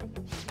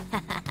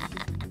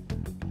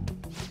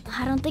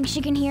 I don't think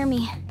she can hear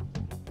me.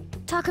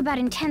 Talk about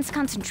intense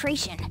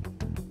concentration.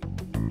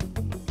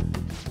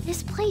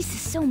 This place is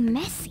so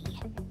messy.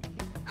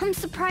 I'm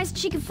surprised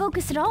she could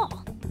focus at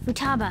all.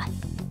 Futaba,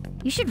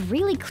 you should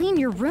really clean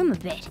your room a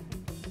bit.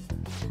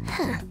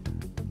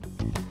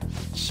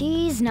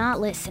 She's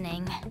not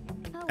listening.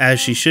 Oh, As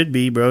she should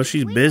be, bro.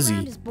 She's waiting busy.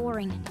 around is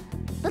boring.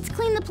 Let's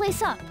clean the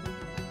place up.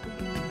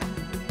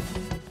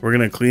 We're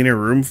gonna clean her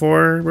room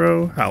for her,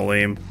 bro? How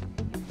lame.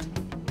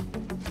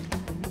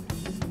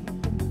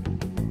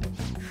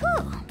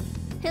 Whew.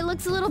 It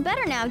looks a little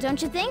better now,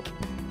 don't you think?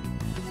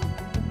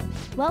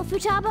 Well,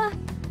 Futaba,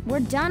 we're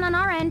done on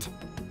our end.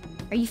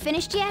 Are you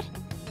finished yet?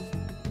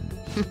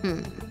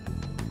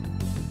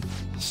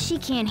 She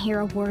can't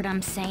hear a word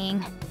I'm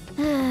saying.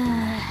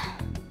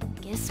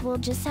 Guess we'll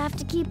just have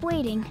to keep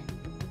waiting.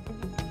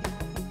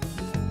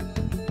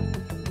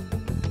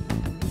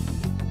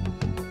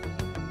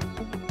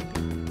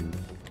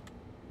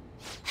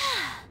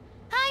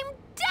 I'm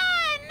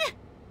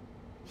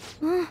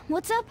done!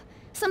 What's up?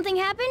 Something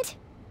happened?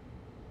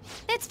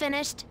 It's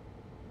finished.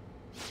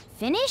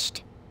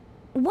 Finished?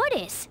 What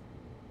is?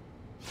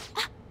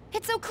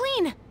 It's so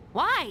clean.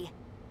 Why?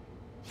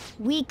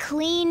 We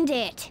cleaned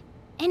it.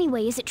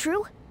 Anyway, is it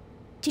true?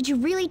 Did you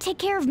really take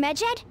care of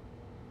Medjed?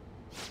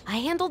 I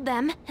handled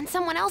them, and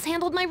someone else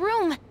handled my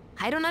room.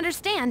 I don't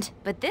understand,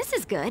 but this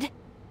is good.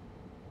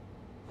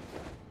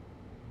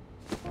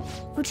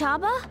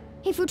 Futaba?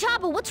 Hey,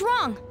 Futaba, what's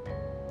wrong?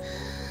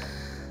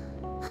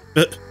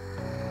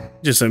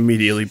 Just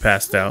immediately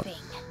passed out.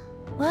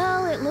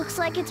 Well, it looks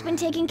like it's been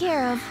taken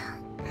care of.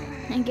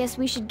 I guess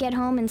we should get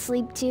home and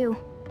sleep too.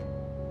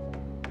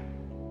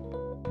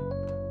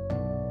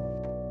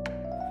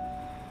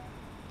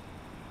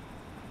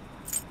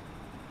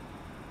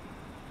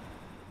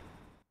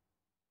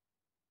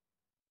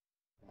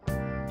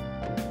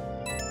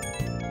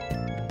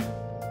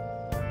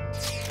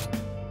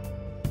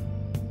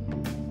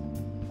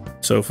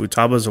 So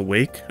Futaba's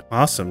awake?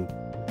 Awesome.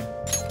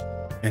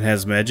 And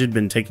has Megid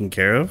been taken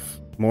care of?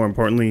 More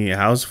importantly,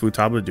 how's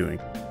Futaba doing?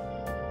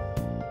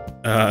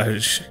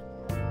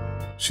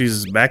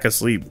 She's back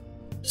asleep.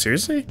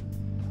 Seriously?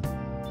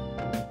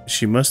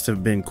 She must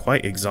have been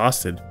quite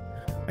exhausted.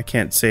 I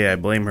can't say I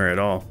blame her at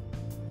all.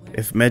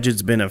 If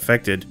Megid's been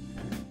affected,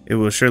 it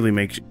will surely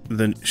make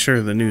the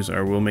news,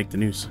 or will make the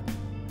news.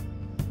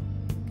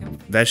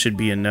 That should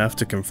be enough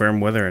to confirm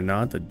whether or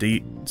not the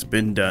deed's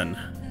been done.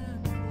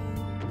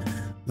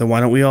 Then why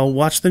don't we all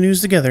watch the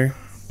news together?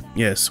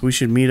 Yes, we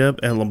should meet up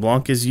at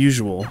LeBlanc as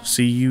usual.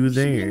 See you Should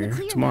be in the there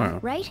clear tomorrow. now,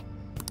 right?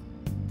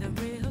 The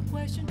real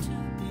question to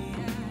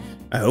be asked,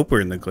 I hope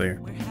we're in the clear.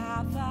 where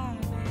have I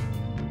been?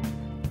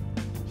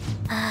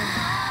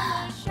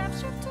 I'm a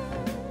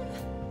sharpshooter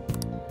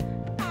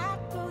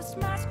at Ghost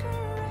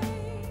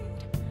Masquerade,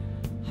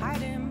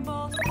 hiding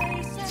both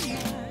face and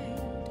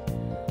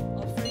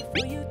mind, afraid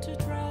for you to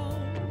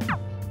drown.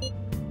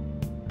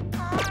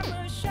 I'm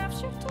a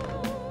sharpshooter.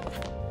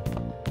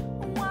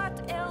 What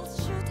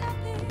else should I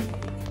be?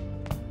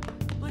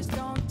 Please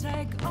don't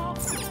take off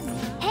your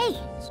mask. Hey!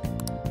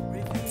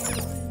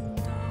 Revealing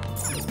dark.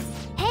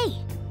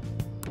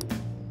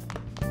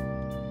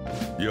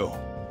 Yo.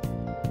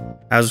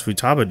 How's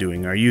Futaba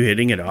doing? Are you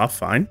hitting it off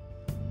fine?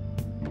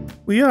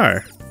 We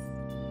are.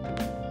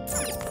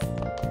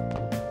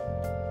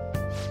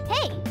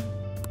 Hey,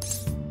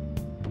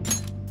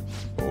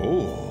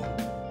 Oh.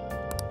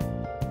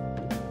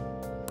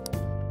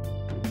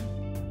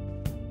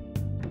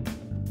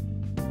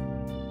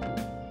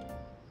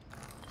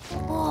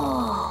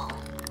 whoa.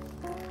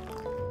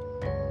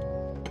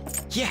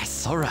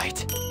 Yes, all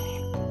right.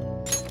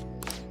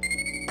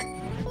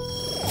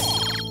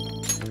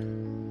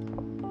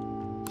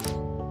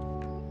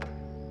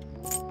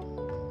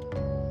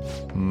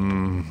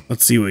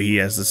 Let's see what he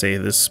has to say.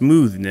 The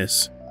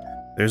smoothness.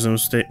 There's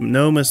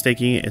no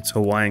mistaking it. It's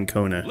Hawaiian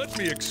Kona. Let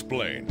me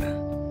explain.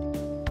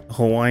 A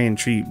Hawaiian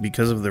treat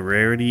because of the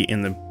rarity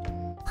and the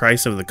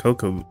price of the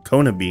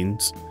Kona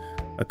beans.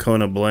 A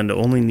Kona blend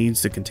only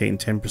needs to contain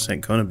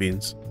 10% Kona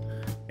beans.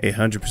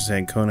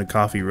 100% Kona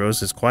coffee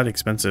roast is quite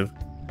expensive.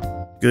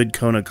 Good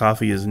Kona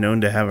coffee is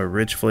known to have a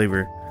rich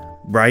flavor,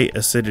 bright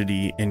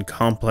acidity, and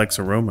complex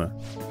aroma.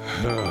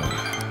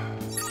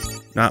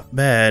 Not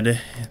bad.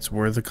 It's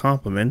worth a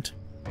compliment.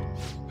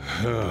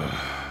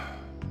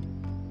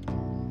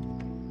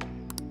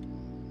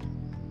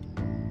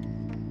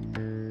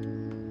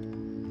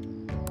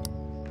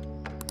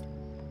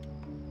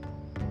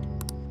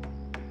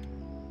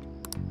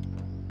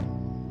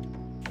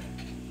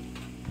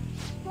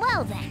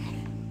 Well then.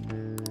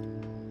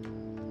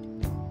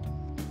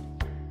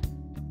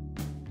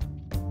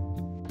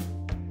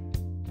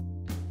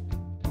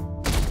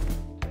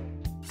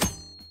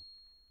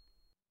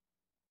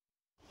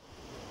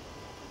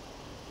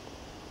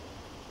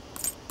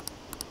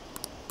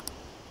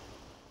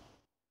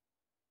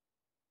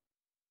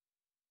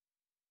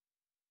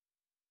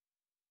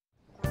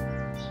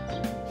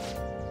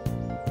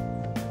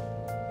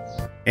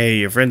 Hey,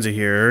 your friends are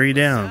here. Hurry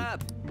down.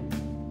 Up.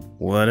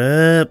 What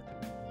up?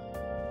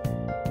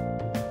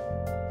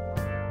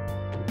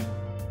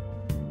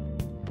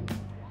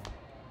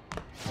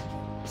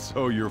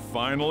 So you're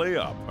finally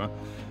up, huh?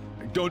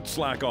 Don't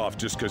slack off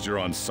just because you're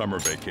on summer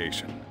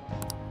vacation.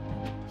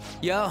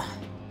 Yo,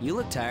 you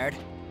look tired.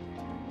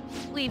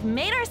 We've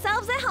made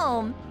ourselves at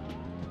home.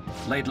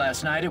 Late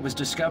last night, it was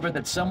discovered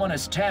that someone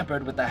has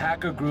tampered with the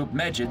hacker group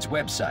Megid's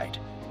website.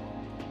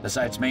 The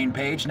site's main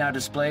page now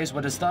displays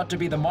what is thought to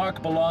be the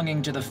mark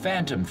belonging to the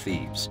Phantom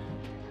Thieves.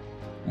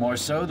 More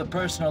so, the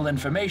personal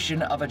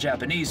information of a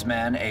Japanese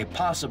man, a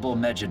possible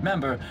Megid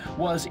member,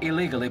 was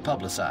illegally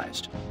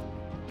publicized.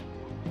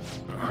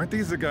 Aren't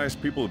these the guys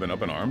people have been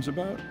up in arms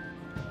about?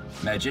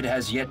 Megid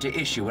has yet to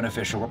issue an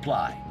official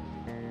reply.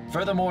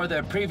 Furthermore,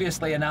 their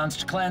previously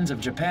announced cleanse of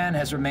Japan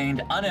has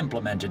remained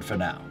unimplemented for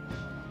now.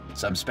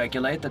 Some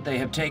speculate that they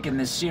have taken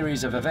this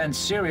series of events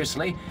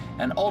seriously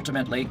and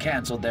ultimately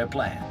canceled their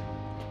plan.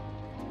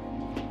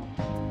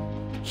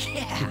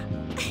 Yeah.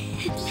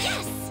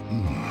 Yes!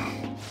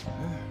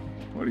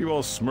 What are you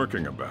all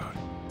smirking about?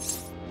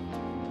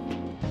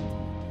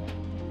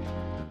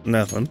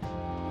 Nothing.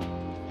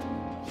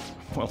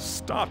 Well,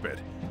 stop it.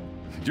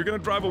 You're gonna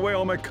drive away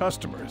all my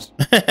customers.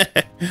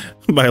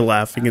 By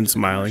laughing and After the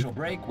smiling. commercial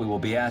break, we will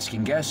be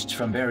asking guests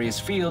from various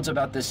fields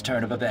about this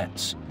turn of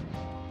events.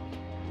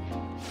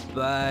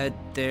 But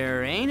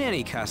there ain't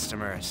any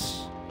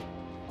customers.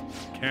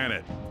 Can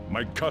it?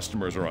 My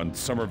customers are on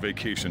summer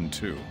vacation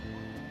too.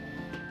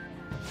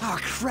 Oh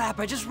crap,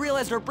 I just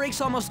realized our break's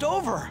almost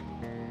over.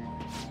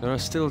 There are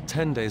still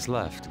 10 days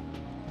left.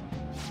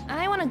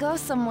 I want to go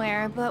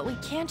somewhere, but we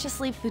can't just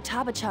leave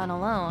Futaba-chan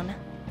alone.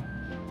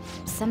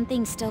 Some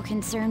things still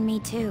concern me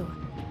too.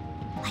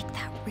 Like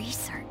that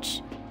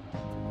research.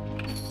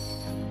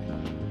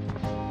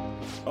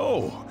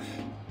 Oh,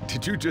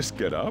 did you just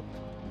get up?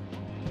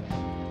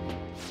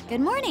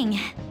 Good morning.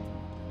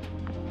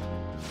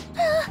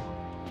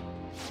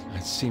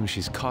 It seems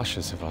she's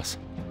cautious of us.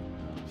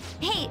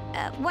 Hey,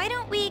 why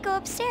don't we go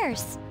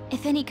upstairs?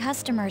 If any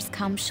customers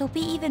come, she'll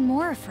be even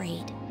more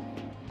afraid.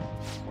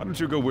 Why don't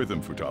you go with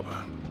them,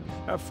 Futaba?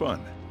 Have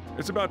fun.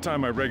 It's about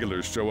time my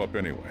regulars show up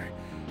anyway,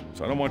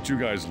 so I don't want you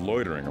guys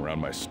loitering around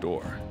my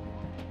store.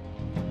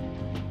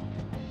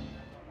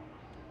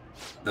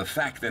 The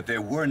fact that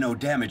there were no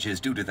damages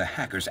due to the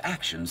hackers'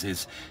 actions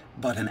is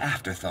but an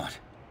afterthought.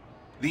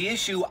 The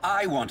issue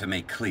I want to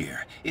make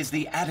clear is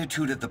the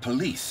attitude of the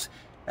police,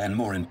 and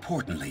more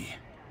importantly,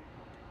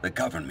 the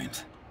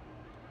government.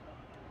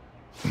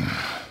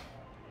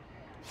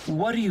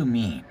 What do you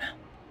mean?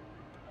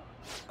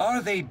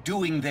 Are they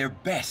doing their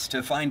best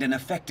to find an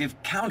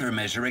effective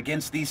countermeasure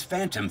against these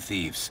phantom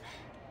thieves?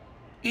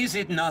 Is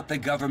it not the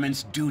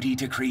government's duty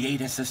to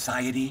create a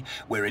society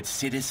where its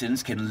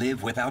citizens can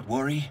live without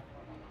worry?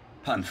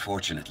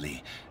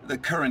 Unfortunately, the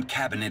current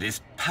cabinet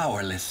is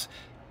powerless.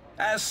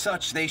 As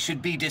such, they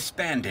should be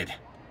disbanded.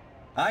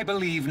 I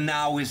believe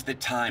now is the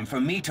time for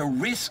me to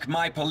risk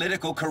my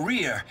political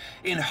career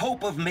in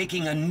hope of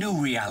making a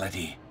new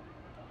reality.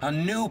 A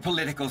new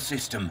political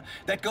system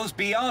that goes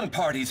beyond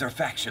parties or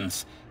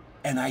factions.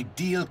 An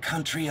ideal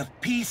country of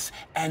peace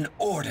and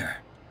order.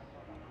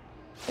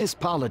 This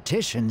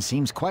politician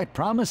seems quite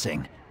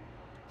promising.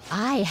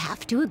 I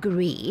have to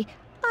agree.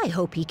 I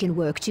hope he can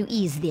work to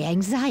ease the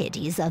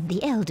anxieties of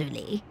the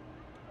elderly.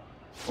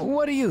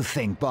 What do you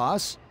think,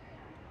 boss?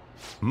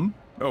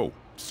 Oh,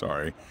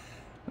 sorry.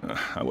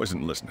 I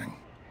wasn't listening.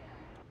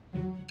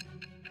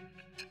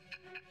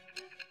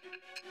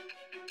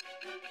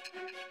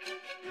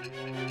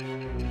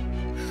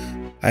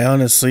 I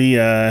honestly,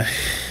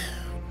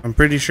 I'm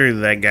pretty sure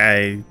that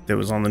guy that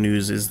was on the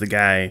news is the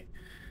guy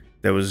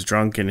that was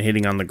drunk and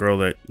hitting on the girl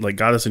that like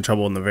got us in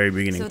trouble in the very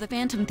beginning. So the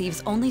Phantom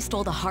Thieves only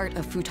stole the heart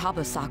of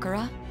Futaba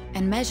Sakura,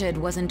 and Mejid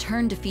was in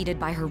turn defeated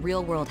by her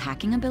real-world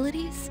hacking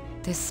abilities?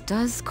 This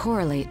does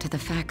correlate to the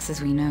facts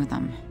as we know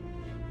them.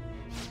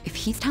 If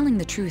he's telling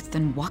the truth,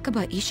 then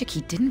Wakaba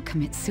Ishiki didn't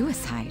commit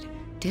suicide.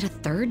 Did a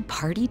third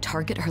party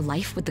target her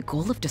life with the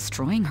goal of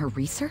destroying her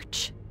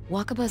research?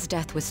 Wakaba's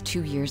death was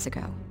 2 years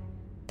ago.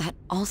 That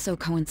also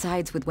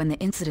coincides with when the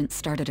incident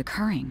started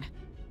occurring.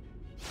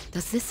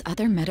 Does this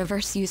other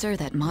metaverse user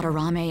that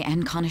Madarame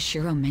and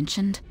Kaneshiro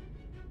mentioned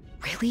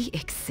really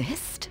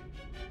exist?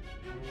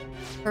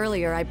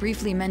 Earlier, I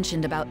briefly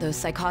mentioned about those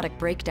psychotic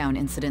breakdown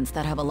incidents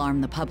that have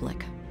alarmed the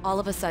public. All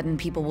of a sudden,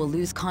 people will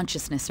lose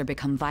consciousness or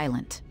become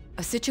violent.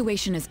 A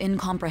situation as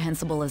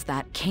incomprehensible as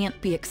that can't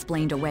be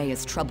explained away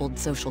as troubled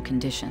social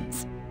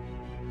conditions.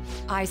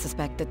 I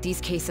suspect that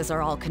these cases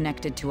are all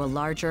connected to a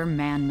larger,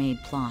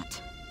 man-made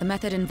plot. The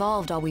method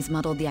involved always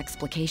muddled the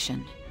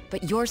explication,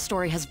 but your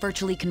story has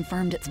virtually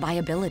confirmed its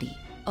viability.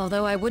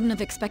 Although I wouldn't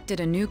have expected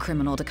a new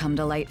criminal to come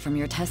to light from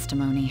your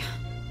testimony.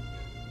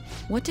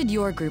 What did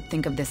your group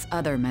think of this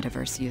other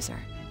metaverse user?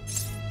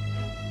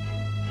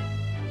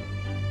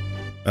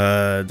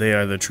 They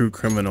are the true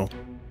criminal.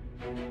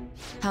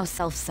 How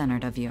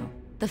self-centered of you.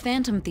 The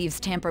Phantom Thieves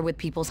tamper with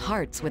people's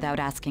hearts without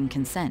asking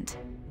consent.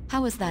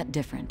 How is that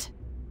different?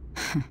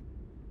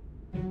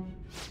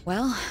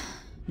 Well,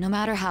 no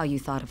matter how you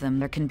thought of them,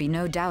 there can be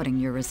no doubting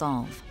your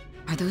resolve.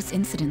 Are those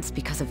incidents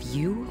because of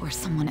you or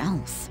someone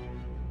else?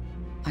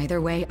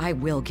 Either way, I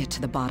will get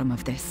to the bottom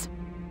of this.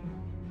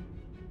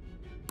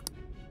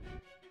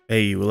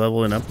 Hey, you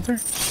leveling up with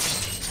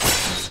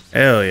her?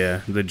 Hell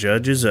yeah, the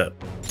judge is up.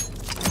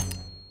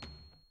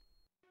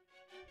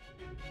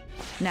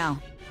 Now,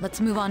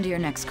 let's move on to your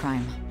next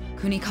crime.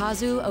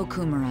 Kunikazu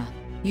Okumura.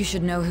 You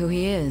should know who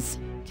he is,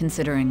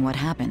 considering what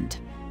happened.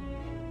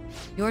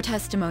 Your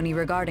testimony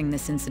regarding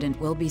this incident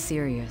will be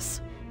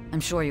serious. I'm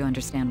sure you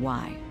understand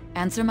why.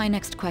 Answer my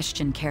next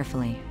question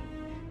carefully.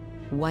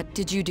 What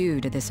did you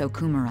do to this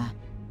Okumura?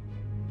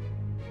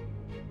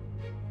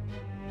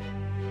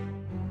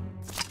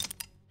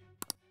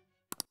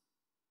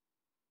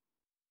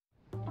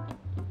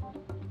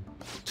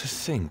 To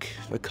think,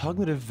 the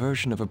cognitive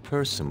version of a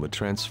person would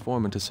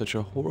transform into such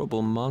a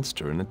horrible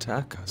monster and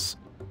attack us.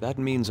 That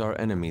means our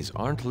enemies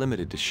aren't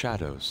limited to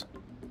shadows.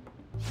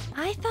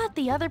 I thought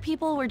the other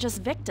people were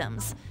just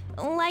victims,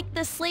 like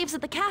the slaves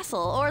at the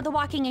castle or the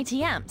walking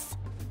ATMs.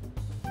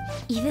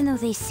 Even though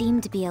they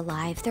seem to be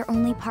alive, they're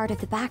only part of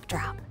the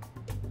backdrop.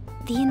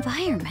 The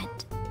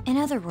environment. In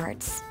other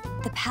words,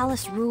 the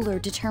palace ruler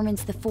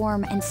determines the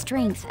form and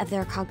strength of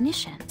their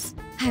cognitions.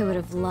 I would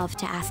have loved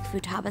to ask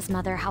Futaba's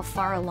mother how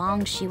far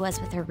along she was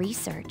with her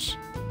research.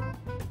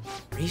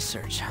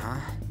 Research,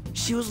 huh?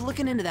 She was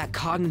looking into that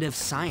cognitive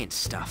science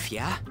stuff,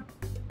 yeah?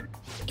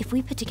 If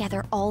we put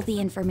together all the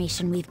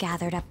information we've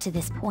gathered up to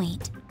this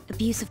point,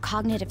 abuse of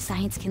cognitive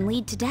science can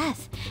lead to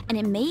death, and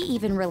it may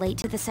even relate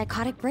to the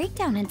psychotic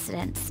breakdown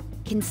incidents.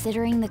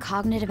 Considering the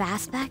cognitive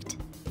aspect,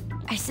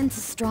 I sense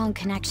a strong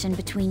connection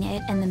between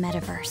it and the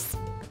metaverse.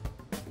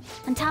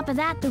 On top of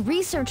that, the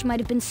research might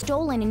have been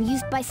stolen and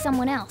used by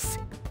someone else.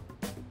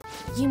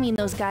 You mean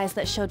those guys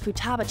that showed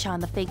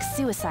Futaba-chan the fake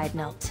suicide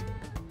note?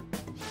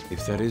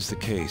 If that is the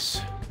case,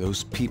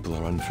 those people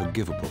are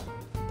unforgivable.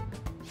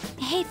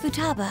 Hey,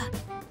 Futaba,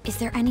 is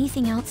there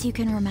anything else you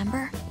can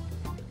remember?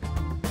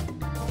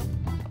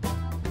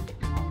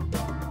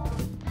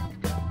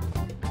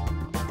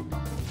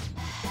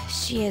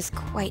 She is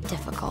quite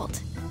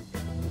difficult.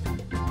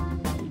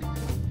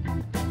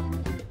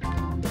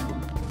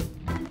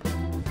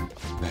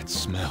 That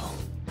smell.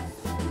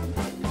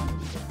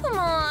 Come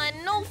on,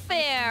 no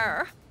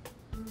fair!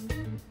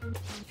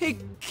 Hey,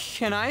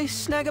 can I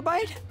snag a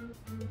bite?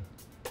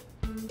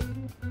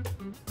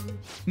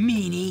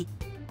 Meanie.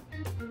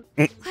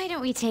 Why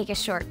don't we take a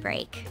short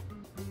break?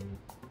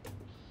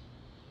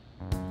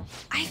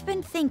 I've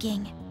been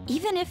thinking,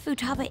 even if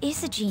Futaba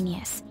is a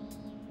genius,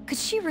 could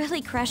she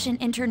really crush an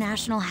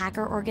international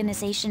hacker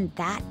organization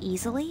that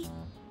easily?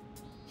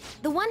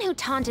 The one who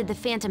taunted the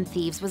Phantom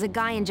Thieves was a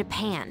guy in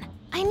Japan.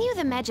 I knew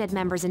the Medjed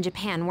members in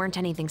Japan weren't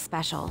anything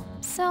special,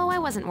 so I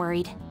wasn't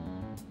worried.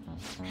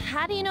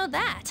 How do you know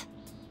that?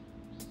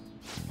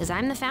 Because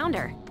I'm the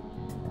founder.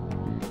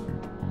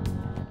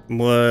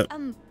 What?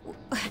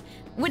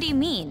 What do you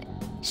mean?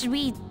 Should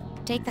we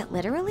take that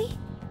literally?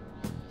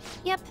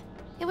 Yep,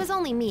 it was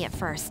only me at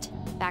first,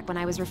 back when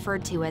I was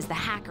referred to as the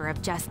Hacker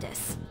of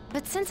Justice.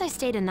 But since I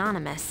stayed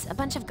anonymous, a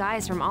bunch of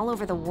guys from all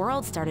over the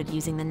world started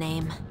using the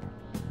name.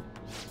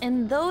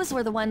 And those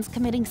were the ones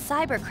committing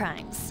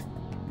cybercrimes.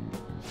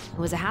 It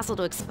was a hassle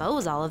to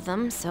expose all of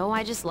them, so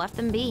I just left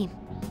them be.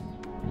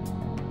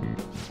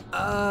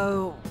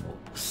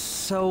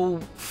 So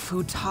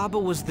Futaba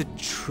was the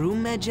true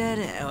Medjed,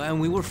 and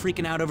we were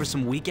freaking out over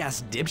some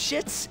weak-ass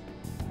dipshits?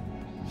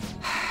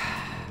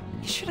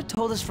 You should have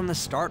told us from the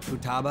start,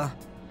 Futaba.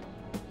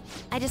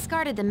 I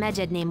discarded the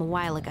Medjed name a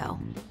while ago.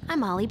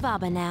 I'm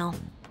Alibaba now.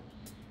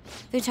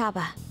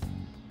 Futaba,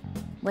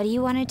 what do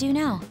you want to do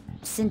now?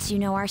 Since you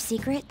know our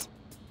secret,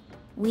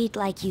 we'd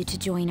like you to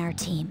join our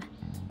team.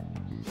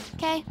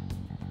 Okay.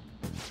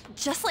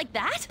 Just like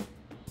that?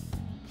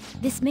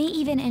 This may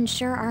even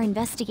ensure our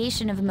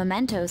investigation of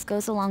mementos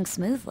goes along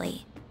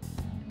smoothly.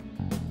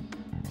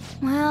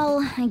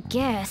 Well, I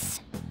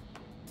guess.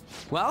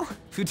 Well,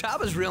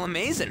 Futaba's real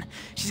amazing.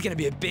 She's gonna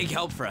be a big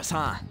help for us,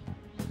 huh?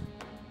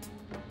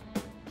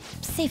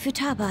 Say,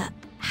 Futaba,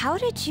 how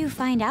did you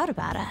find out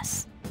about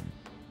us?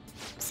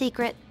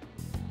 Secret.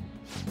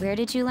 Where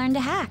did you learn to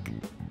hack?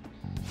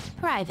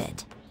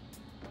 Private.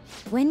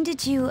 When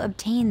did you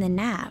obtain the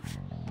nav?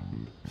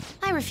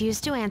 I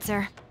refuse to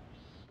answer.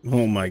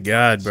 Oh my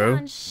god, bro.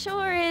 Sean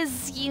sure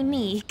is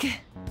unique.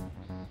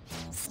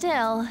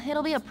 Still,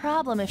 it'll be a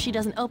problem if she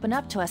doesn't open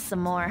up to us some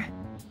more.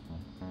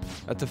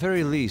 At the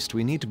very least,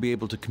 we need to be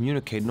able to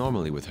communicate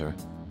normally with her.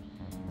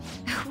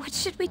 What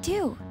should we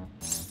do?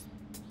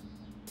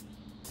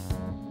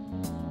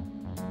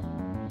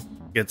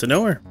 Get to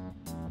know her.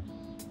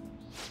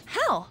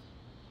 How?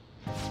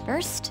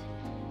 First,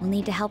 we'll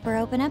need to help her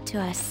open up to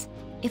us.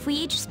 If we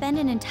each spend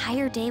an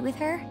entire day with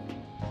her,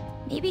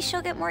 maybe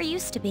she'll get more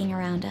used to being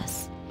around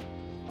us.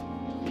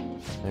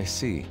 I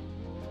see.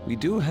 We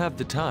do have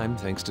the time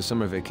thanks to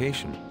summer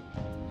vacation.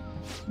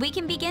 We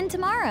can begin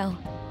tomorrow.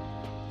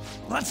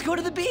 Let's go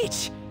to the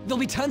beach! There'll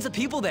be tons of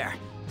people there.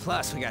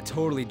 Plus, we got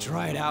totally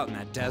dried out in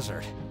that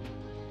desert.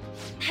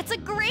 That's a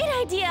great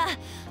idea!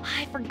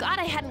 I forgot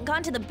I hadn't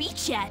gone to the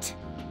beach yet.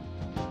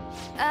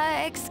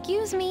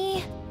 Excuse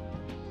me?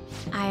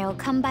 I'll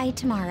come by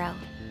tomorrow.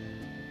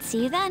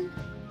 See you then.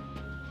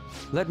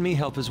 Let me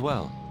help as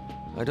well.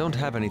 I don't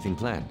have anything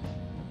planned.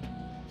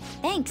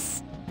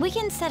 Thanks. We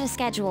can set a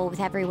schedule with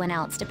everyone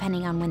else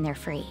depending on when they're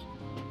free.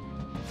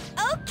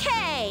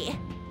 Okay!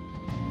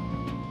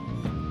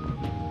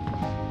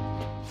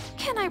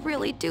 Can I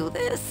really do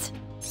this?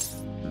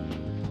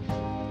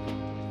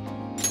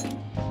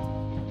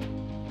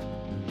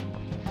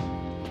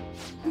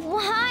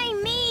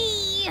 Why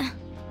me?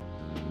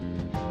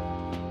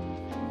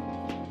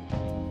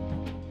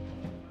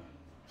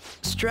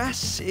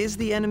 Stress is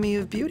the enemy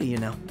of beauty, you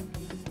know.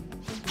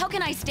 How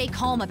can I stay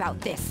calm about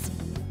this?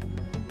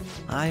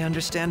 I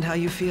understand how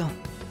you feel.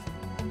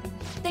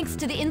 Thanks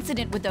to the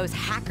incident with those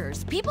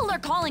hackers, people are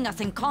calling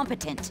us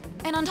incompetent.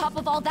 And on top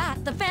of all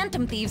that, the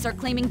Phantom Thieves are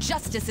claiming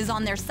justice is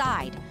on their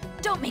side.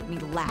 Don't make me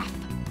laugh.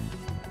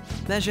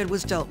 Medjed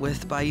was dealt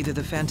with by either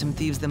the Phantom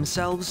Thieves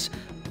themselves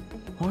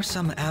or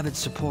some avid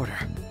supporter.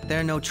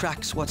 There are no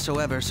tracks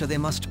whatsoever, so they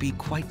must be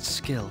quite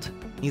skilled.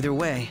 Either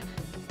way,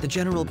 the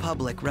general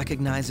public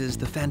recognizes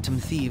the Phantom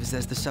Thieves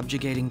as the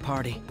subjugating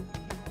party.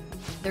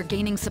 They're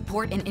gaining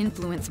support and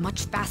influence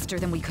much faster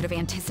than we could have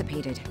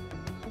anticipated.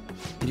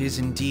 It is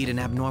indeed an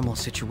abnormal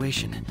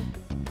situation.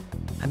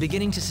 I'm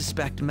beginning to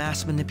suspect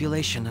mass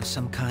manipulation of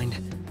some kind.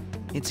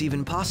 It's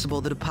even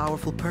possible that a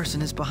powerful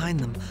person is behind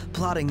them,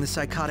 plotting the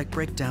psychotic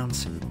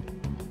breakdowns.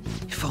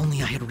 If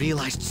only I had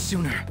realized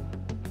sooner.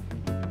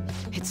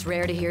 It's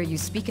rare to hear you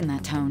speak in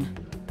that tone.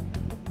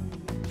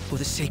 For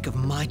the sake of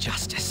my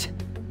justice,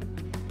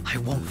 I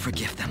won't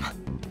forgive them.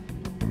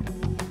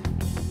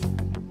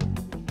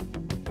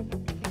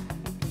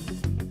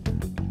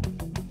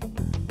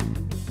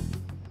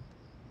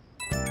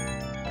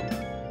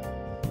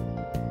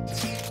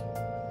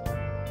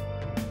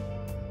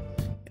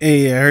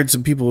 Hey, I heard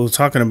some people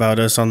talking about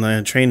us on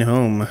the train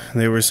home.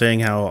 They were saying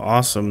how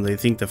awesome they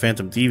think the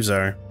Phantom Thieves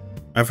are.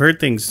 I've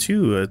heard things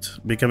too. It's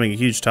becoming a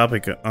huge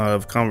topic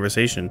of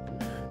conversation.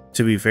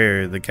 To be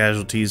fair, the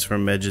casualties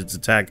from Medjed's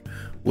attack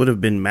would have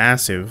been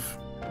massive.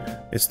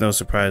 It's no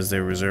surprise they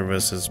reserve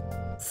us as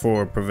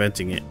for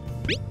preventing it.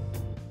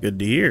 Good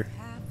to hear.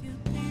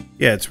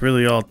 Yeah, it's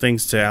really all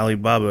thanks to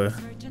Alibaba.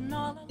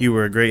 You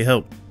were a great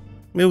help.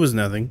 It was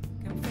nothing.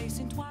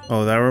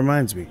 Oh, that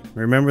reminds me.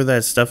 Remember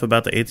that stuff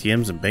about the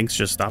ATMs and banks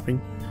just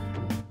stopping?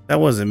 That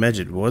wasn't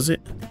Medjed, was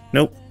it?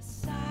 Nope.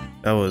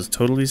 That was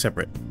totally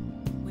separate.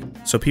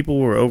 So people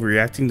were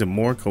overreacting to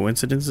more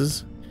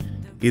coincidences?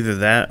 Either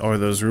that or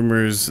those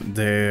rumors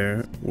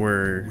there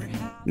were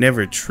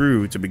never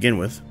true to begin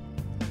with.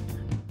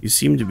 You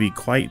seem to be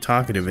quite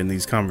talkative in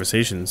these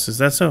conversations. Is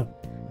that so?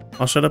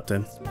 I'll shut up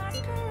then.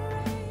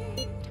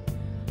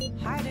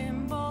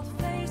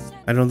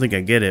 I don't think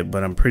I get it,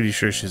 but I'm pretty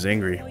sure she's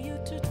angry.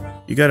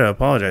 You gotta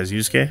apologize,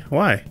 Yusuke.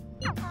 Why?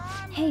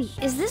 Hey,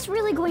 is this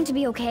really going to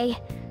be okay?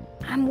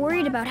 I'm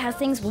worried about how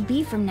things will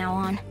be from now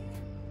on.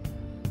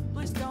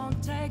 Please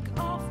don't take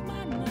off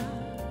my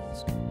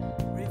mask,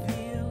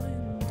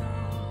 revealing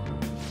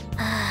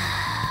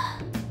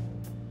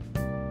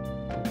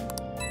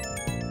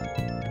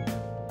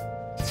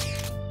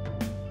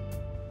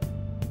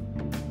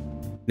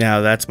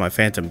Now that's my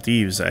Phantom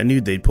Thieves. I knew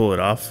they'd pull it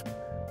off.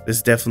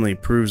 This definitely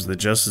proves the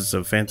justice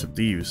of Phantom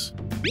Thieves.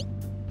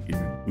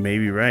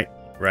 Maybe right?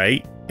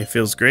 It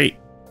feels great.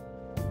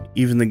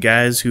 Even the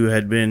guys who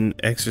had been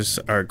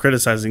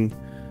criticizing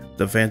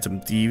the Phantom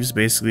Thieves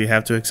basically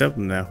have to accept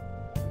them now.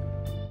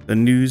 The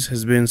news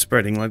has been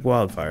spreading like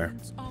wildfire.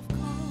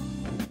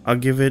 I'll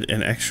give it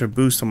an extra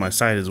boost on my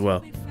site as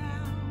well.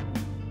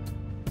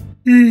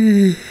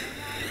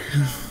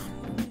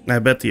 I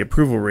bet the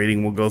approval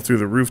rating will go through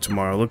the roof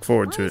tomorrow. Look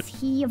forward to it. Why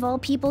is he, of all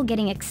people,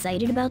 getting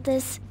excited about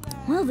this?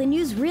 Well, the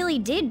news really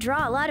did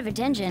draw a lot of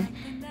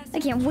attention. I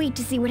can't wait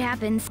to see what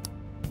happens.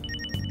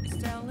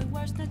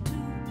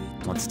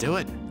 Let's do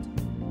it.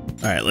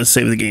 Alright, let's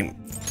save the game.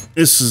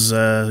 This is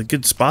a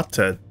good spot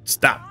to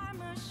stop.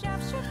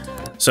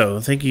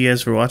 So, thank you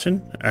guys for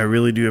watching. I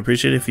really do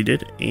appreciate it if you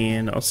did,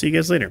 and I'll see you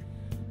guys later.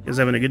 You guys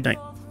having a good night.